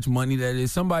 You know how much money that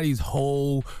is? Somebody's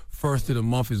whole first of the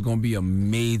month is going to be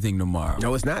amazing tomorrow.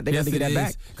 No, it's not. They got to get that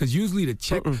back. Because usually the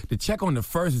check on the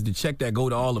first is the check that go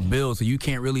to all the bills, so you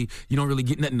don't really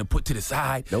get nothing to put to the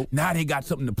side. Nope. Now they got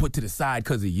something to put to the side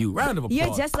because of you. Round of applause.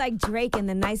 You're just like Drake in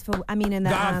the God's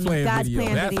God's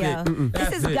Plan video. video.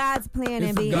 This is God's plan,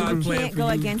 This is Envy. God's You plan can't for go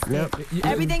you. against Yep. it.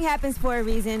 Everything happens for a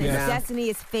reason. Yeah. It's destiny.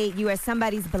 It's fate. You are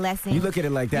somebody's blessing. You look at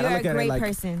it like that. You're I look a at great it like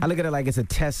person. I look at it like it's a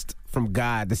test from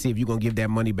God to see if you're gonna give that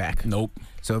money back. Nope.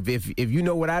 So if you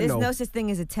know what I There's know, no such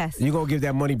thing as a test. you're gonna give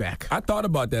that money back. I thought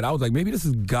about that. I was like, maybe this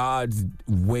is God's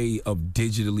way of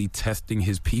digitally testing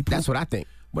his people. That's what I think.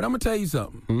 But I'm going to tell you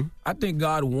something. I think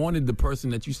God wanted the person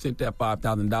that you sent that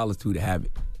 $5,000 to have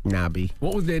it. Nah, B.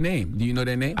 What was their name? Do you know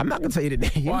their name? I'm not gonna tell you the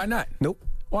name. Why not? Nope.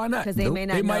 Why not? 'Cause they may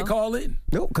not They might know. call in.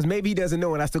 Nope. Because maybe he doesn't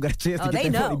know, and I still got a chance to Oh, get they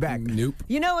that know. money back. Nope.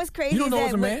 You know what's crazy? You don't know is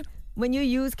as a that man? when you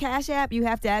use Cash App, you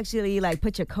have to actually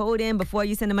put your code in before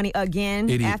you send the money again.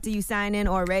 Idiot. After you sign in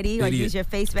already, or Idiot. use your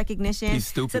face recognition. He's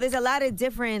stupid. So there's a lot of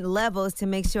different levels to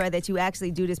make sure that you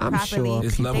actually do this I'm properly. sure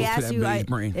It's levels They to ask that you, beige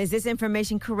brain. is this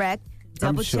information correct?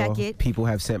 Double I'm sure check it. people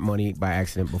have sent money by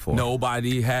accident before.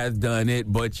 Nobody has done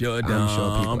it but your dumb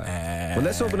sure people have. ass. Well,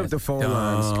 let's open up the phone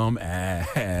lines. Dumb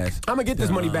ass. I'm gonna get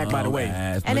this money back, by the way.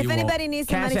 Ass. And No, if you won't. anybody needs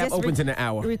some Cash money, App just opens in an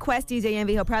hour. request DJ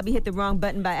Envy. He'll probably hit the wrong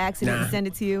button by accident Nah. and send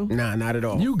it to you. Nah, not at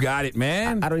all. You got it,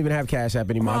 man. I don't even have Cash App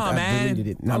anymore. Come on, I man. deleted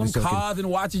it. No, All I'm them just joking. cars and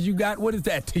watches you got, what is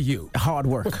that to you? Hard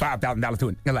work. Put $5,000 to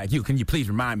it. They're like, can you please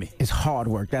remind me? It's hard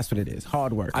work. That's what it is.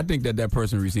 Hard work. I think that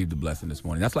person received a blessing this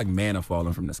morning. That's like manna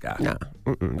falling from the sky. Nah.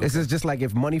 This is just like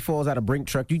if money falls out of Brinks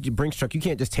truck, you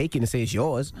can't just take it and say it's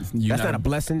yours. That's not a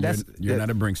blessing. You're not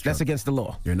a Brinks truck. That's against the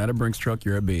law. You're not a Brinks truck.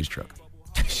 You're a beige truck.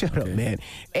 Shut up, man.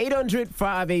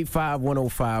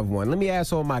 800-585-1051. Let me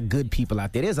ask all my good people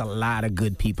out there. There's a lot of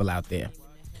good people out there.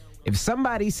 If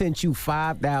somebody sent you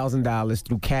 $5,000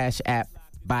 through Cash App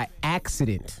by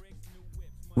accident,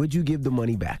 would you give the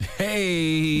money back?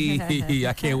 Hey,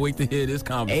 I can't wait to hear this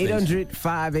conversation.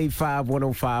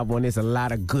 800-585-1051. There's a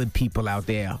lot of good people out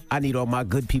there. I need all my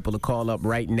good people to call up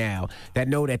right now that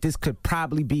know that this could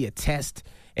probably be a test.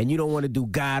 And you don't want to do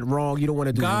God wrong. You don't want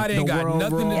to do God ain't got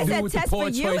nothing wrong. to do with the poor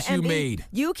choice you made.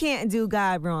 You can't do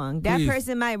God wrong. That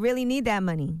person might really need that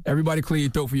money. Everybody clear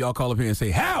your throat for y'all call up here and say,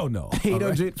 hell no.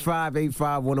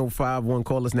 800-585-1051.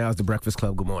 Call us now. It's The Breakfast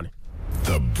Club. Good morning.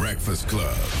 The Breakfast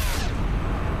Club.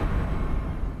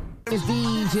 It's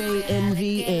DJ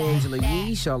NV, Angela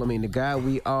Yee, Charlamagne the Guy.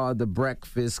 We are The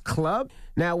Breakfast Club.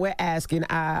 Now, we're asking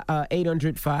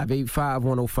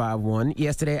 800-585-1051.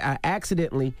 Yesterday, I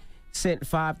accidentally sent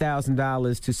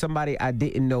 $5,000 to somebody I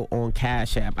didn't know on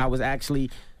Cash App. I was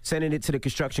actually sending it to the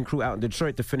construction crew out in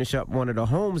Detroit to finish up one of the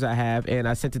homes I have, and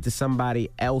I sent it to somebody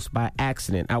else by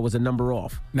accident. I was a number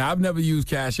off. Now, I've never used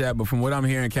Cash App, but from what I'm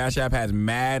hearing, Cash App has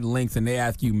mad links, and they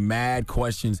ask you mad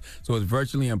questions, so it's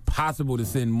virtually impossible to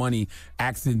send money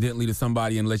accidentally to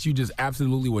somebody unless you just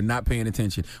absolutely were not paying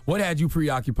attention. What had you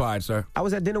preoccupied, sir? I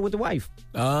was at dinner with the wife.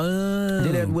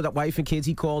 Dinner with the wife and kids.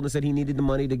 He called and said he needed the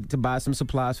money to buy some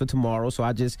supplies for tomorrow, so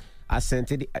I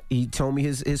sent it. He told me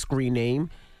his screen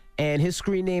name. And his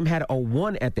screen name had a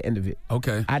 1 at the end of it.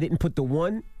 Okay. I didn't put the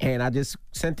 1, and I just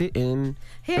sent it in.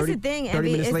 Here's the thing,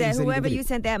 Envy, is that whoever you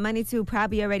sent that money to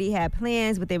probably already had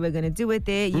plans, what they were going to do with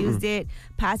it, used it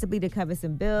possibly to cover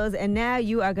some bills, and now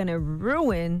you are going to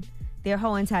ruin their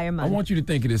whole entire month. I want you to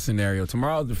think of this scenario.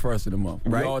 Tomorrow's the first of the month.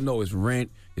 Right. We all know it's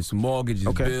rent, it's mortgage,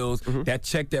 it's bills. That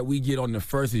check that we get on the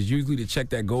first is usually the check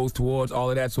that goes towards all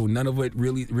of that, so none of it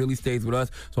really stays with us.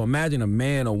 So imagine a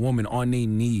man or woman on their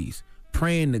knees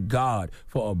praying to God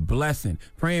for a blessing,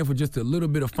 praying for just a little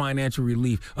bit of financial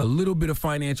relief, a little bit of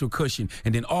financial cushion,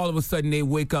 and then all of a sudden they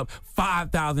wake up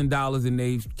 $5,000 in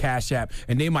their Cash App,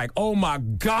 and they like, oh my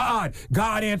God,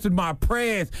 God answered my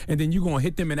prayers, and then you gonna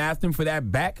hit them and ask them for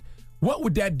that back? What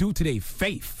would that do to their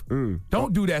faith?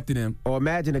 Don't do that to them. Or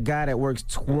imagine a guy that works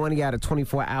 20 out of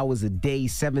 24 hours a day,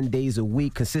 7 days a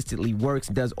week, consistently works,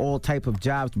 does all type of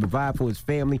jobs to provide for his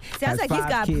family. Sounds like he's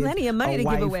got kids, plenty of money to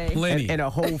give away. And a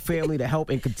whole family to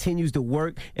help, and continues to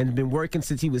work and been working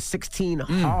since he was 16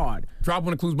 hard. Drop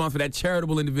on the clues bomb for that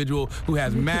charitable individual who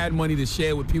has mad money to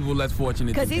share with people less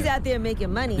fortunate. Because he's out there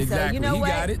making money. Exactly. So you know he what?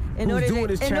 Got it. In order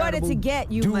to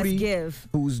get, you must give.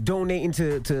 Who's donating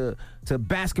to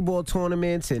basketball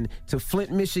tournaments and to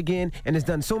Flint, Michigan, and has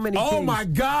done so many things. Oh, my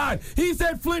God. He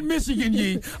said Flint, Michigan,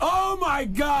 Yee. Oh, my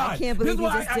God. I can't believe this you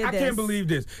just did I this. can't believe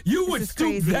this. You would stoop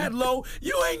crazy. that low.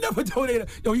 You ain't never donated.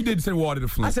 No, you did send water to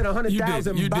Flint. I said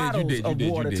 100,000 bottles of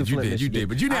water to Flint. You did,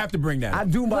 but you didn't have to bring that I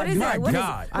up. do my What is that? What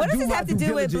God. What does this have to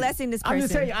do with blessing this person? I'm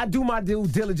just saying, I do my due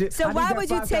diligence. So I why need would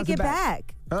that you take it 5,000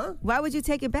 back? Huh? Why would you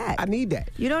take it back? I need that.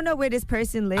 You don't know where this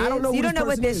person lives. I don't know you who don't this know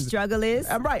what person this is. struggle is.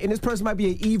 I'm right, and this person might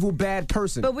be an evil, bad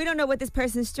person. But we don't know what this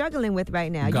person's struggling with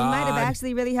right now. You might have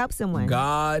actually really helped someone.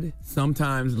 God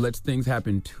sometimes lets things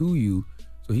happen to you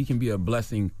so he can be a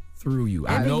blessing through you.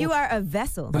 And I know you are a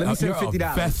vessel. But let me send You're a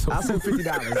 $50. vessel. I'll send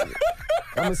 $50.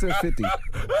 I'm gonna send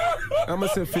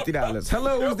 $50.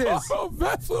 Hello, who's this? Oh,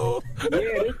 vessel. Yeah,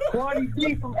 this Quantity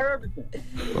D from Irvington.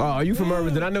 Oh, are you from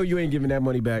Irvington? I know you ain't giving that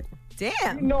money back.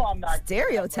 Damn. You know I'm not.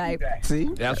 Stereotype. See?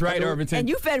 That's right, Irvington. And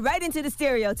you fed right into the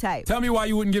stereotype. Tell me why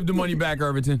you wouldn't give the money back,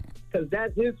 Irvington. Because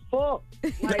that's his fault.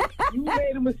 Like, you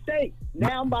made a mistake.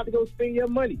 Now I'm about to go spend your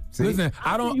money. See? Listen,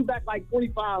 I I'll don't. pay you back like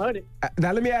 $2,500.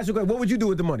 Now let me ask you a question. What would you do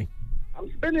with the money?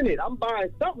 I'm spending it. I'm buying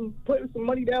something, putting some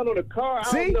money down on a car. I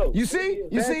See? don't know. You see?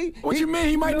 You see? What you mean?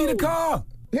 He might need a car.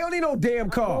 He don't need no damn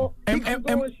car. I'm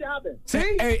going shopping.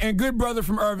 See? Hey, and good brother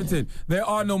from Irvington, there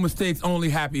are no mistakes, only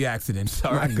happy accidents.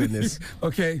 All My right? goodness.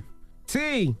 Okay.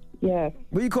 T. Yes.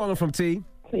 Where you calling from, T?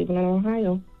 Cleveland,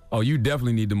 Ohio. Oh, you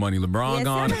definitely need the money. LeBron Yes,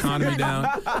 gone, sir. economy down.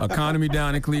 Economy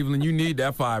down in Cleveland. You need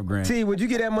that $5,000. T, would you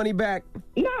get that money back?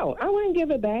 No, I wouldn't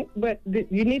give it back, but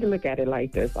you need to look at it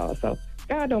like this also.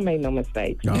 God don't make no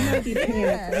mistakes. You might be paying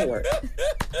it forward.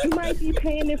 You might be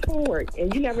paying it forward,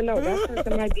 and you never know. That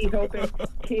person might be helping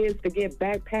kids to get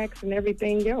backpacks and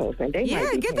everything else, and they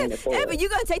might be paying it forward. Yeah, but you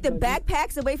gonna take the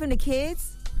backpacks away from the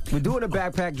kids? We're doing a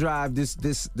backpack drive this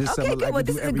summer. Okay, good. Well,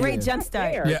 this is a great jump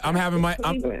start. Yeah, I'm having my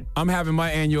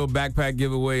annual backpack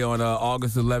giveaway on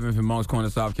August 11th in Moncks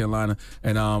Corner, South Carolina,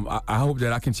 and I hope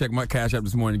that I can check my Cash App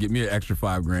this morning and get me an extra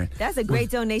 $5,000. That's a great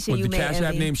donation you was made. the Cash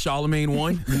App name Charlamagne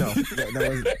 1? No,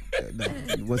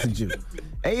 it wasn't you.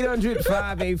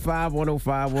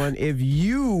 800-585-1051. If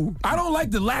you... I don't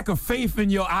like the lack of faith in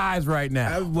your eyes right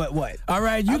now. What? All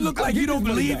right, you look like you don't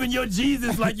believe in your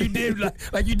Jesus like you did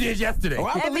like you did yesterday. Oh,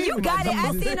 I Envy, you got it.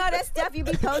 I seen all that stuff you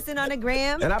be posting on the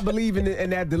gram. And I believe in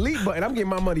that delete button. I'm getting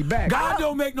my money back. God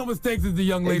don't make no mistakes, as the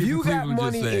young lady If you from got Cleveland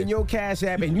money just said. in your Cash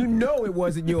App and you know it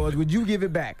wasn't yours, would you give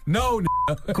it back? No,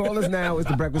 Call us now. It's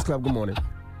the Breakfast Club. Good morning.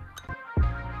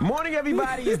 Morning,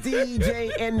 everybody. It's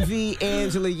DJ Envy,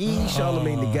 Angela Yee,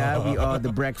 Charlamagne the Guy. We are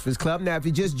the Breakfast Club. Now, if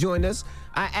you just joined us,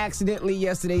 I accidentally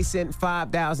yesterday sent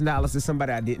 $5,000 to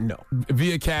somebody I didn't know.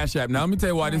 Via Cash App. Now, let me tell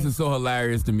you why this is so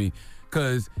hilarious to me.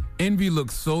 Because Envy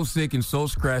looked so sick and so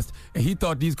stressed, and he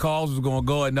thought these calls was going to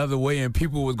go another way, and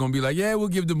people was going to be like, yeah, we'll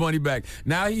give the money back.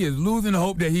 Now he is losing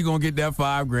hope that he going to get that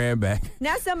 $5,000 back.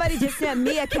 Now somebody just sent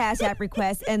me a Cash App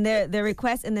request, and the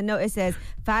request in the note, it says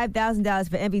 $5,000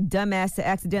 for Envy dumbass to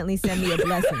accidentally send me a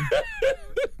blessing.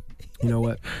 You know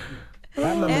what?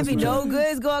 Envy, no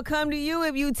good's gonna come to you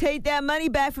if you take that money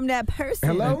back from that person.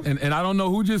 Hello? And I don't know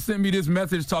who just sent me this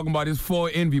message talking about this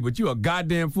for Envy, but you a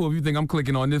goddamn fool if you think I'm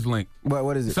clicking on this link.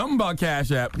 What is it? Something about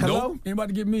Cash App. Hello? Nope.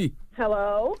 Anybody get me?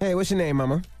 Hello. Hey, what's your name,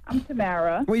 Mama? I'm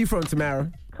Tamara. Where you from, Tamara?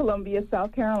 Columbia,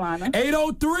 South Carolina.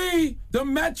 803, the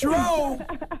Metro.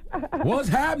 What's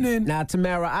happening? Now,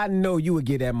 Tamara, I know you would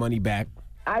get that money back.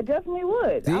 I definitely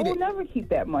would. I will never keep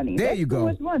that money. There That's you go. Too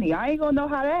much money. I ain't gonna know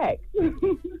how to act.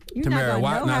 Tamara,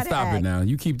 why not stop it now?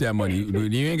 You keep that money.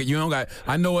 You don't got.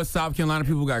 I know us South Carolina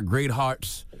people got great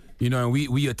hearts. You know, and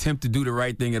we attempt to do the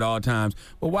right thing at all times.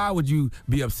 But why would you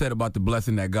be upset about the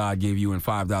blessing that God gave you and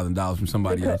 $5,000 from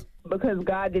somebody else? Because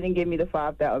God didn't give me the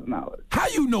 $5,000. How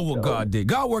you know what God did?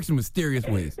 God works in mysterious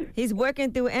ways. He's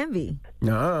working through Envy.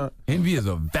 Envy is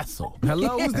a vessel.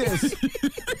 Hello, who's this?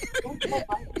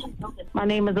 My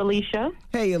name is Alicia.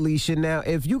 Hey, Alicia. Now,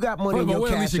 if you got money in your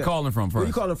where Cash Alicia App- calling from Where you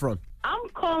first? calling from? I'm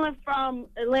calling from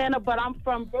Atlanta, but I'm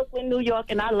from Brooklyn, New York,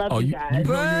 and I love you guys.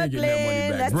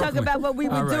 Let's talk about what we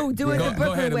would do it the Brooklyn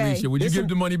Go ahead, way. Alicia. Would you give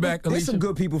the money back, There's Alicia? some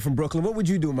good people from Brooklyn. What would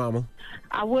you do, Mama?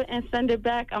 I wouldn't send it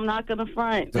back. I'm not going to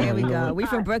front. There we go. We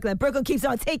from Brooklyn. Brooklyn keeps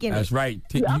on taking it. That's right.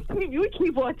 You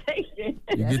keep on taking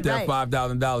it. You get that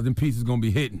 $5,000, them pieces gonna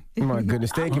be hitting. Oh my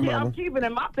goodness, thank you, I'm Mama. keeping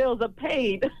it. My bills are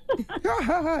paid.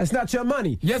 It's not your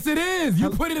money. Yes, it is. You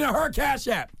put it in her Cash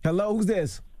App. Hello, who's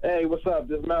this? Hey, what's up?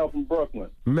 This is Mel from Brooklyn.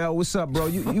 Mel, what's up, bro?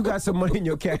 You got some money in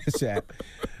your Cash App.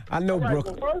 I know,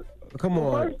 Brooklyn. Come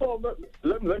on. First of all,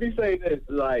 let me say this.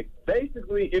 Like,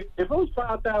 basically, if it was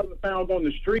 5,000 pounds on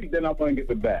the street, then I'm going to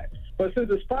get it back. But since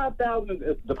it's 5,000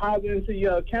 deposited into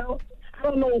your account, I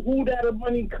don't know who that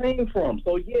money came from.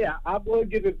 So, yeah, I will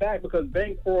give it back because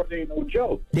bank fraud ain't no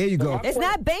joke. There you go. It's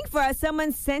not bank fraud.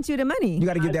 Someone sent you the money. You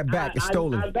got to get that back. It's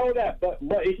stolen. I know that, but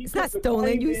if he It's put not the stolen.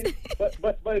 claim You in,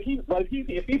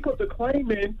 if he put the claim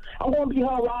in, I won't be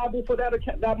held liable for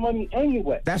that money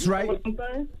anyway. That's You know right. what I'm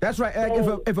saying? That's right.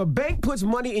 Like, if a bank puts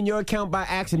money in your account by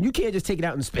accident, you can't just take it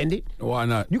out and spend it. Why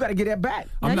not? You got to get that back.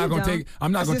 I'm not gonna take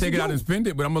That's it out and spend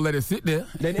it, but I'm gonna let it sit there.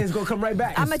 Then it's gonna come right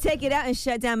back. I'm going to take it out and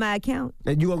shut down my account.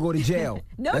 And you gonna go to jail.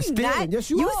 No, That's you're stealing. not. Yes,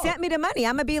 you are. sent me the money.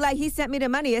 I'm going to be like, he sent me the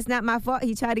money. It's not my fault.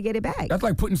 He tried to get it back. That's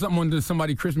like putting something under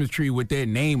somebody's Christmas tree with their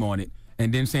name on it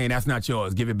and then saying that's not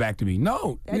yours. Give it back to me.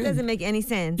 No, That doesn't make any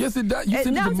sense. Yes, it does. You sent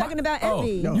it no, to I'm my- talking about Oh,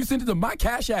 Envy. You sent it to my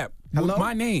Cash App with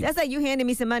my name. That's like you handed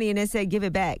me some money and then said, give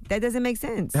it back. That doesn't make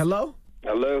sense. Hello?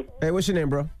 Hello? Hey, what's your name,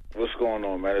 bro? What's going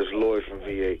on, man? It's Lloyd from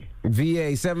VA.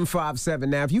 VA 757.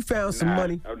 Now, if you found some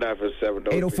money. I'm not for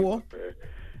 703. 804?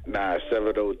 Nah,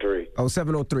 703. Oh,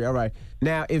 703. All right.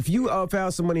 Now, if you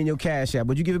found some money in your Cash App,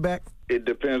 would you give it back? It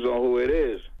depends on who it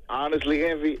is. Honestly,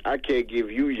 Envy, I can't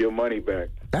give you your money back.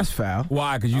 That's foul.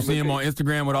 Why? Because you see him on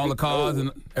Instagram with all the cars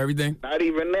and everything? Not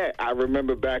even that. I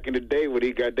remember back in the day when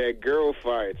he got that girl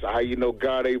fired. So how you know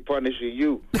God ain't punishing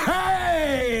you?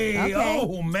 Hey! Okay.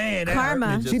 Oh, man. That Karma.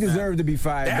 hurt me just She now. deserved to be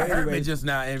fired. That but hurt anyway. me just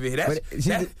now, Envy. But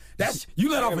That's you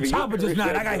let off a chopper just now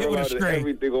and I got hit with a string.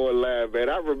 Everything online, man.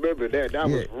 I remember that. That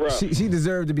was rough. She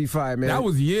deserved to be fired, man. That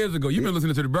was years ago. You've been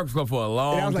listening to the Breakfast Club for a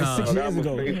long That was like time. 6 years I'm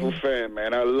ago. a faithful fan,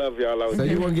 man. I love y'all. So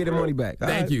you want to get the money back. All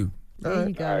Thank right. you. There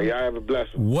you go. All right, y'all have a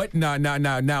blessing. What? Now,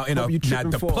 Hope you trip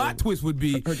and the fall. plot twist would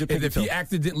be Hurt your is pinky if he toe.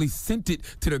 accidentally sent it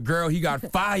to the girl he got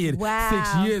fired Wow.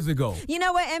 6 years ago. You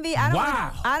know what, Envy?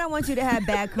 I don't want you to have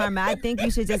bad karma. I think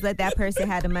you should just let that person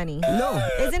have the money. No.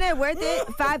 Isn't it worth it?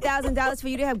 $5,000 for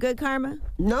you to have good karma?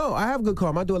 No, I have good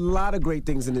karma. I do a lot of great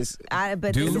things in this. But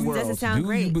Do this you- doesn't sound Do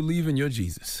great. you believe in your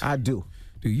Jesus? I do.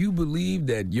 Do you believe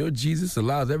that your Jesus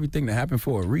allows everything to happen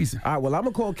for a reason? All right, well, I'm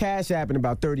going to call Cash App in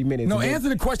about 30 minutes. No, answer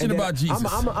the question about Jesus.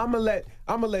 I'm going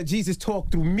to let Jesus talk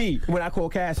through me when I call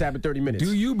Cash App in 30 minutes.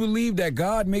 Do you believe that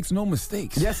God makes no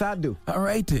mistakes? Yes, I do. All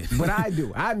right, then. But I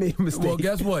do. I made a mistake. Well,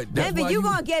 guess what? But you're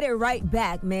going to get it right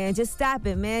back, man. Just stop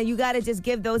it, man. You got to just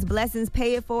give those blessings,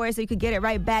 pay it for it so you can get it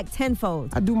right back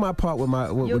tenfold. I do my part with my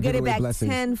You'll get it back blessings.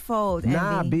 tenfold,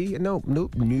 Nah, Envy. B. Nope.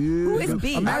 Who is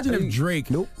B? Imagine if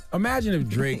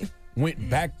Drake went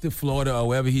back to Florida or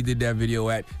wherever he did that video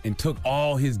at and took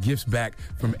all his gifts back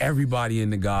from everybody in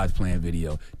the God's Plan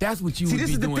video. That's what you would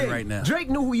be doing right now. Drake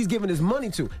knew who he's giving his money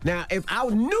to. Now, if I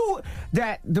knew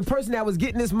that the person that was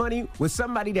getting this money was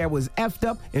somebody that was effed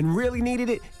up and really needed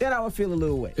it, then I would feel a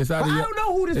little way. But I don't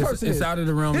know who this person is. It's out of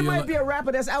the realm. There might be a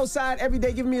rapper that's outside every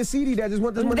day giving me a CD that just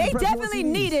wants this money. They definitely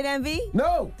need it, Envy.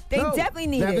 No. They definitely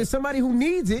need now, it. If there's somebody who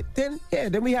needs it, then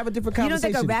we have a different conversation.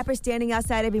 You don't think a rapper standing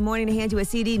outside every morning to hand you a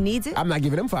CD needs it? I'm not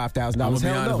giving them $5,000. I'm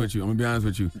gonna be honest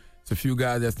with you. It's a few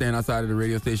guys that stand outside of the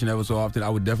radio station ever so often. I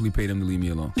would definitely pay them to leave me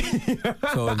alone.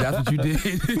 So if that's what you did,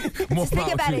 more Just think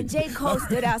power about to it. you. J. Cole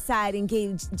stood outside and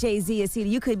gave Jay-Z a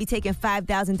CD. You could be taking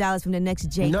 $5,000 from the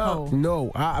next J. Cole.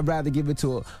 No. I'd rather give it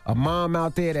to a mom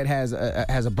out there that has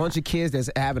a bunch of kids that's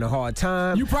having a hard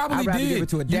time. You probably I'd rather did. give it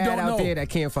to a You dad don't out know. there that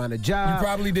can't find a job. You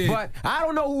probably did. But I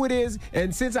don't know who it is,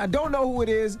 and since I don't know who it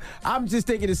is, I'm just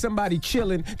thinking it's somebody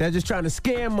chilling that's just trying to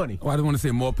scam money. Well, I just want to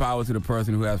say more power to the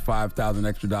person who has $5,000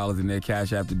 extra in their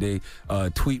Cash App today.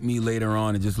 Tweet me later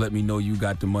on and just let me know you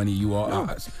got the money. You all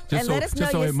just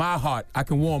so in my heart I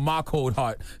can warm my cold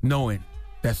heart knowing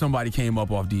that somebody came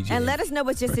up off DJ. And let us know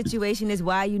what your situation is,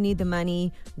 why you need the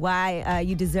money, why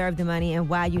you deserve the money, and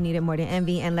why you need it more than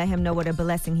Envy, and let him know what a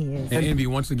blessing he is. And Envy,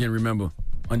 once again, remember,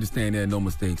 understand there are no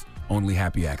mistakes, only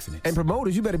happy accidents. And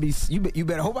promoters, you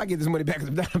better hope I get this money back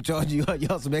because I'm charging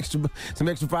y'all some extra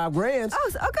 $5,000.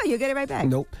 Oh, okay, you'll get it right back.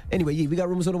 Nope. Anyway, we got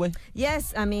rumors on the way.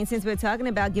 Yes, I mean, since we're talking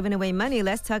about giving away money,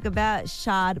 let's talk about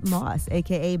Shad Moss,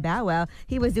 a.k.a. Bow Wow.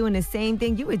 He was doing the same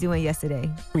thing you were doing yesterday.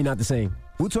 We're not the same.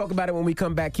 We'll talk about it when we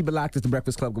come back. Keep it locked. It's The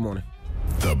Breakfast Club. Good morning.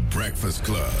 The Breakfast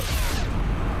Club.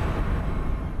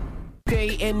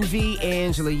 Envy,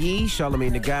 Angela Yee,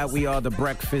 Charlamagne the God. We are The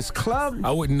Breakfast Club. I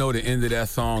wouldn't know the end of that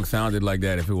song sounded like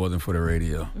that if it wasn't for the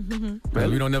radio.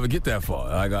 We don't never get that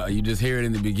far. You just hear it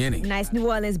in the beginning. Nice New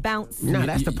Orleans bounce. No,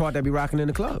 that's the part that be rocking in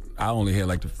the club. I only hear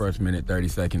like the first minute, 30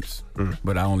 seconds,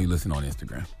 but I only listen on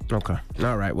Instagram. Okay.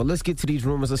 All right. Well, let's get to these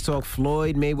rumors. Let's talk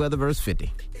Floyd Mayweather versus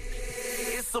 50.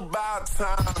 It's about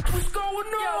time. What's going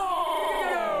on?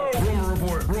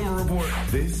 Rumor report.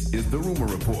 This is the Rumor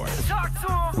Report Talk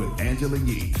to him. with Angela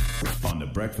Yee on The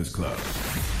Breakfast Club.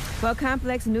 Well,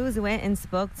 Complex News went and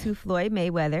spoke to Floyd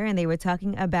Mayweather, and they were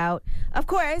talking about, of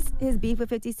course, his beef with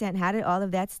 50 Cent. How did all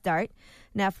of that start?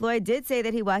 Now, Floyd did say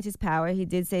that he watches Power. He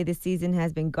did say this season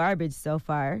has been garbage so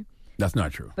far. That's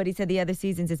not true. But he said the other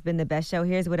seasons it's been the best show.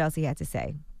 Here's what else he had to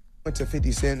say. Went to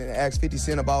 50 Cent and asked 50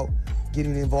 Cent about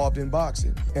getting involved in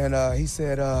boxing. And he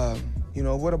said,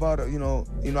 what about,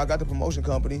 I got the promotion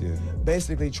company,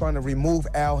 basically trying to remove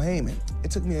Al Heyman. It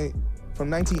took me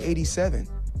from 1987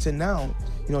 to now,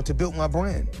 to build my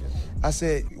brand. I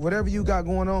said, whatever you got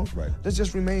going on, let's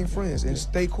just remain friends and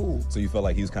stay cool. So you felt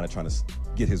like he was kind of trying to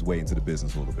get his way into the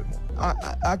business a little bit more?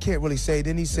 I can't really say.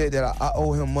 Then he said that I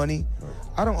owe him money.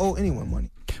 I don't owe anyone money.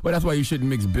 Well, that's why you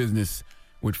shouldn't mix business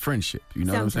with friendship. You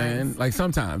know what I'm saying? Like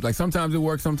sometimes it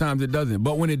works, sometimes it doesn't.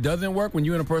 But when it doesn't work, when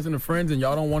you and a person are friends and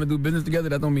y'all don't want to do business together,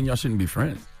 that don't mean y'all shouldn't be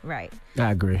friends. Right. I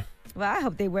agree. Well, I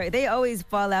hope they work. They always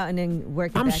fall out and then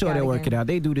work it I'm back sure out they'll work again. it out.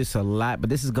 They do this a lot, but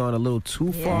this has gone a little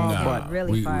too far. Nah,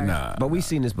 really far. But we've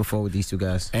seen this before with these two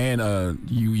guys. And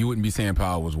you wouldn't be saying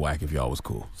Power was whack if y'all was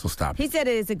cool. So stop He it. said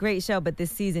it's a great show, but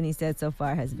this season, he said, so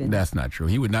far has been. That's not true.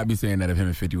 He would not be saying that if him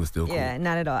and 50 was still cool. Yeah,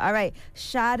 not at all. All right.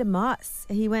 Shad Moss.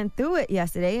 He went through it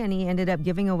yesterday, and he ended up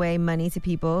giving away money to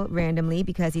people randomly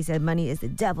because he said money is the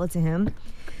devil to him.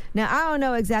 Now, I don't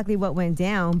know exactly what went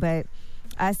down, but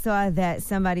I saw that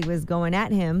somebody was going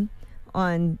at him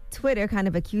on Twitter, kind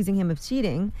of accusing him of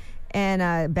cheating.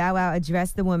 And Bow Wow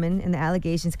addressed the woman and the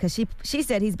allegations because she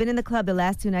said he's been in the club the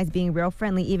last 2 nights being real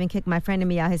friendly, even kicked my friend and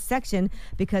me out his section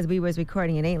because we was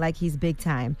recording. It ain't like he's big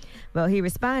time. Well, he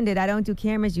responded, I don't do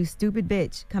cameras, you stupid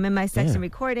bitch. Come in my section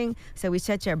recording, so we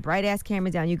shut your bright ass camera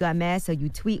down. You got mad, so you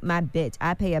tweet my bitch.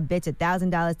 I pay a bitch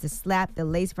 $1,000 to slap the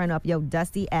lace front off your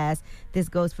dusty ass. This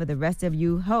goes for the rest of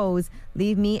you hoes.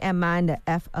 Leave me and mine the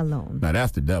F alone. Now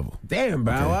that's the devil. Damn,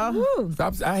 Bow Wow. Woo.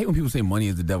 Stop. I hate when people say money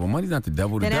is the devil. Money's not the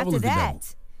devil. The Then devil after is the devil.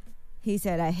 that, He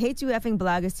said, I hate you effing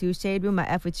bloggers too. Shade Room, I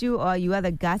F with you. All you other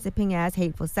gossiping ass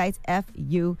hateful sites, F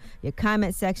you. Your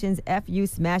comment sections, F you.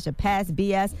 Smash a pass,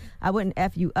 BS. I wouldn't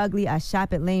F you ugly. I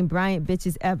shop at Lane Bryant,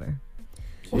 bitches ever.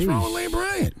 What's wrong with Lane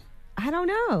Bryant? I don't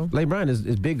know. Lane Bryant is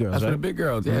big girls, That's right? for the big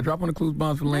girls. Yeah, drop on the clues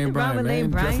bombs for Lane Bryant, man.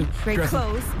 Lane Bryant. Great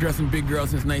clothes. Dressing big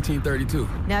girls since 1932.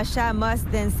 Now, Shah Musk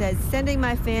then says, sending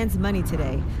my fans money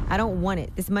today. I don't want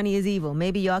it. This money is evil.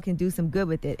 Maybe y'all can do some good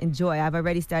with it. Enjoy. I've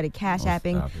already started cash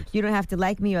apping. You don't have to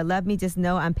like me or love me. Just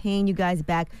know I'm paying you guys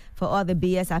back for all the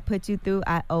BS I put you through.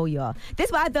 I owe y'all. This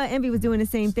is why I thought Envy was doing the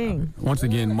same thing. Once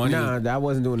again, money. Nah, I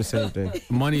wasn't doing the same thing.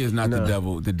 Money is not the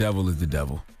devil. The devil is the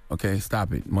devil. Okay,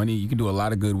 stop it. Money, you can do a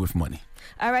lot of good with money.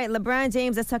 All right, LeBron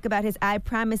James, let's talk about his I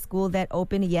Promise school that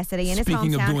opened yesterday in his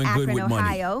Speaking of hometown, doing good Akron, with money.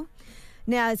 Ohio.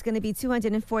 Now, it's going to be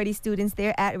 240 students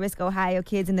there, at-risk Ohio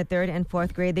kids in the 3rd and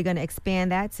 4th grade. They're going to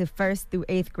expand that to 1st through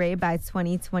 8th grade by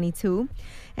 2022.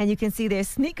 And you can see there's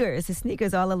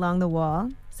sneakers all along the wall.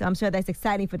 So I'm sure that's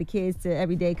exciting for the kids to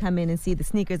every day come in and see the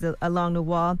sneakers along the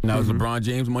wall. Now, is LeBron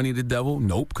James money the devil?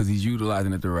 Nope, because he's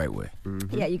utilizing it the right way.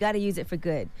 Yeah, you got to use it for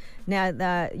good.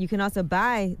 Now, you can also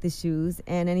buy the shoes,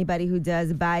 and anybody who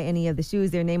does buy any of the shoes,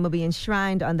 their name will be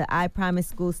enshrined on the I Promise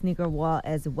School sneaker wall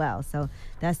as well. So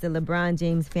that's the LeBron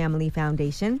James Family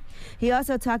Foundation. He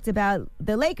also talked about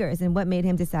the Lakers and what made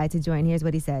him decide to join. Here's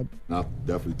what he said. I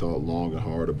definitely thought long and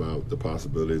hard about the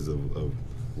possibilities of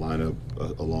line up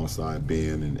alongside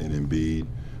Ben and Embiid,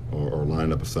 or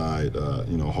line up aside,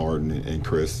 Harden and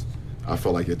Chris. I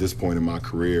felt like at this point in my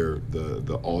career,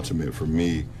 the ultimate for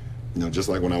me, just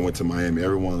like when I went to Miami,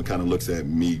 everyone kind of looks at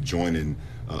me joining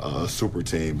a super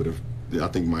team, but I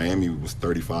think Miami was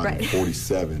 35 and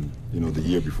 47, the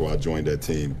year before I joined that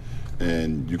team.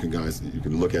 And you can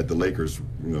look at the Lakers,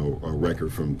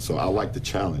 record so I like the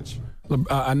challenge.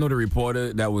 I know the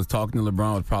reporter that was talking to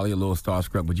LeBron was probably a little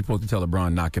starstruck, but you're supposed to tell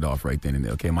LeBron, knock it off right then and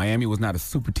there. Okay, Miami was not a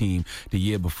super team the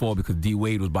year before because D.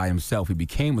 Wade was by himself. He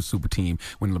became a super team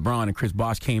when LeBron and Chris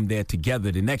Bosh came there together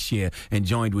the next year and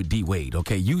joined with D. Wade.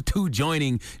 Okay, you two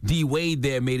joining D. Wade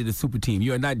there made it a super team.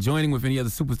 You are not joining with any other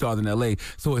superstars in L.A.,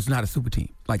 so it's not a super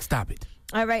team. Like, stop it.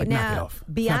 All right, now,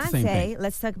 Beyonce,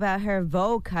 let's talk about her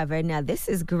Vogue cover. Now, this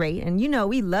is great. And,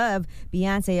 we love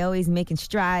Beyonce always making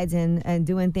strides and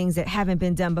doing things that haven't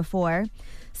been done before.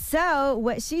 So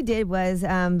what she did was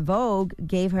Vogue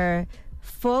gave her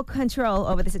full control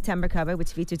over the September cover,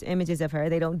 which features images of her.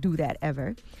 They don't do that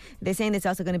ever. They're saying it's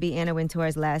also going to be Anna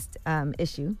Wintour's last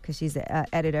issue because she's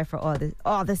the editor for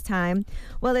all this time.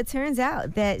 Well, it turns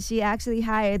out that she actually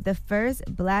hired the first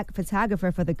black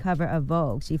photographer for the cover of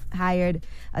Vogue. She hired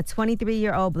a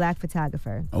 23-year-old black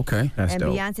photographer. Okay, that's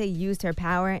dope. And Beyonce used her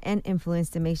power and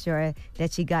influence to make sure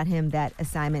that she got him that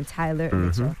assignment, Tyler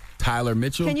Mitchell. Tyler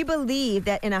Mitchell? Can you believe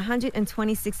that in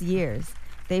 126 years,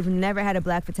 they've never had a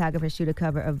black photographer shoot a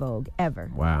cover of Vogue,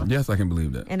 ever. Wow. Yes, I can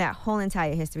believe that. In that whole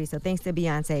entire history. So thanks to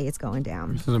Beyonce, it's going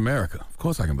down. This is America. Of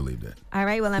course I can believe that. All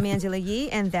right, well, I'm Angela Yee,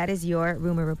 and that is your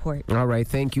Rumor Report. All right,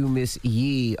 thank you, Miss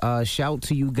Yee. Shout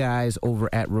to you guys over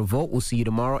at Revolt. We'll see you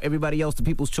tomorrow. Everybody else, the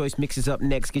People's Choice Mix is up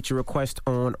next. Get your request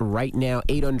on right now,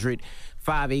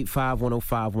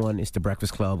 800-585-1051. It's The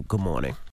Breakfast Club. Good morning.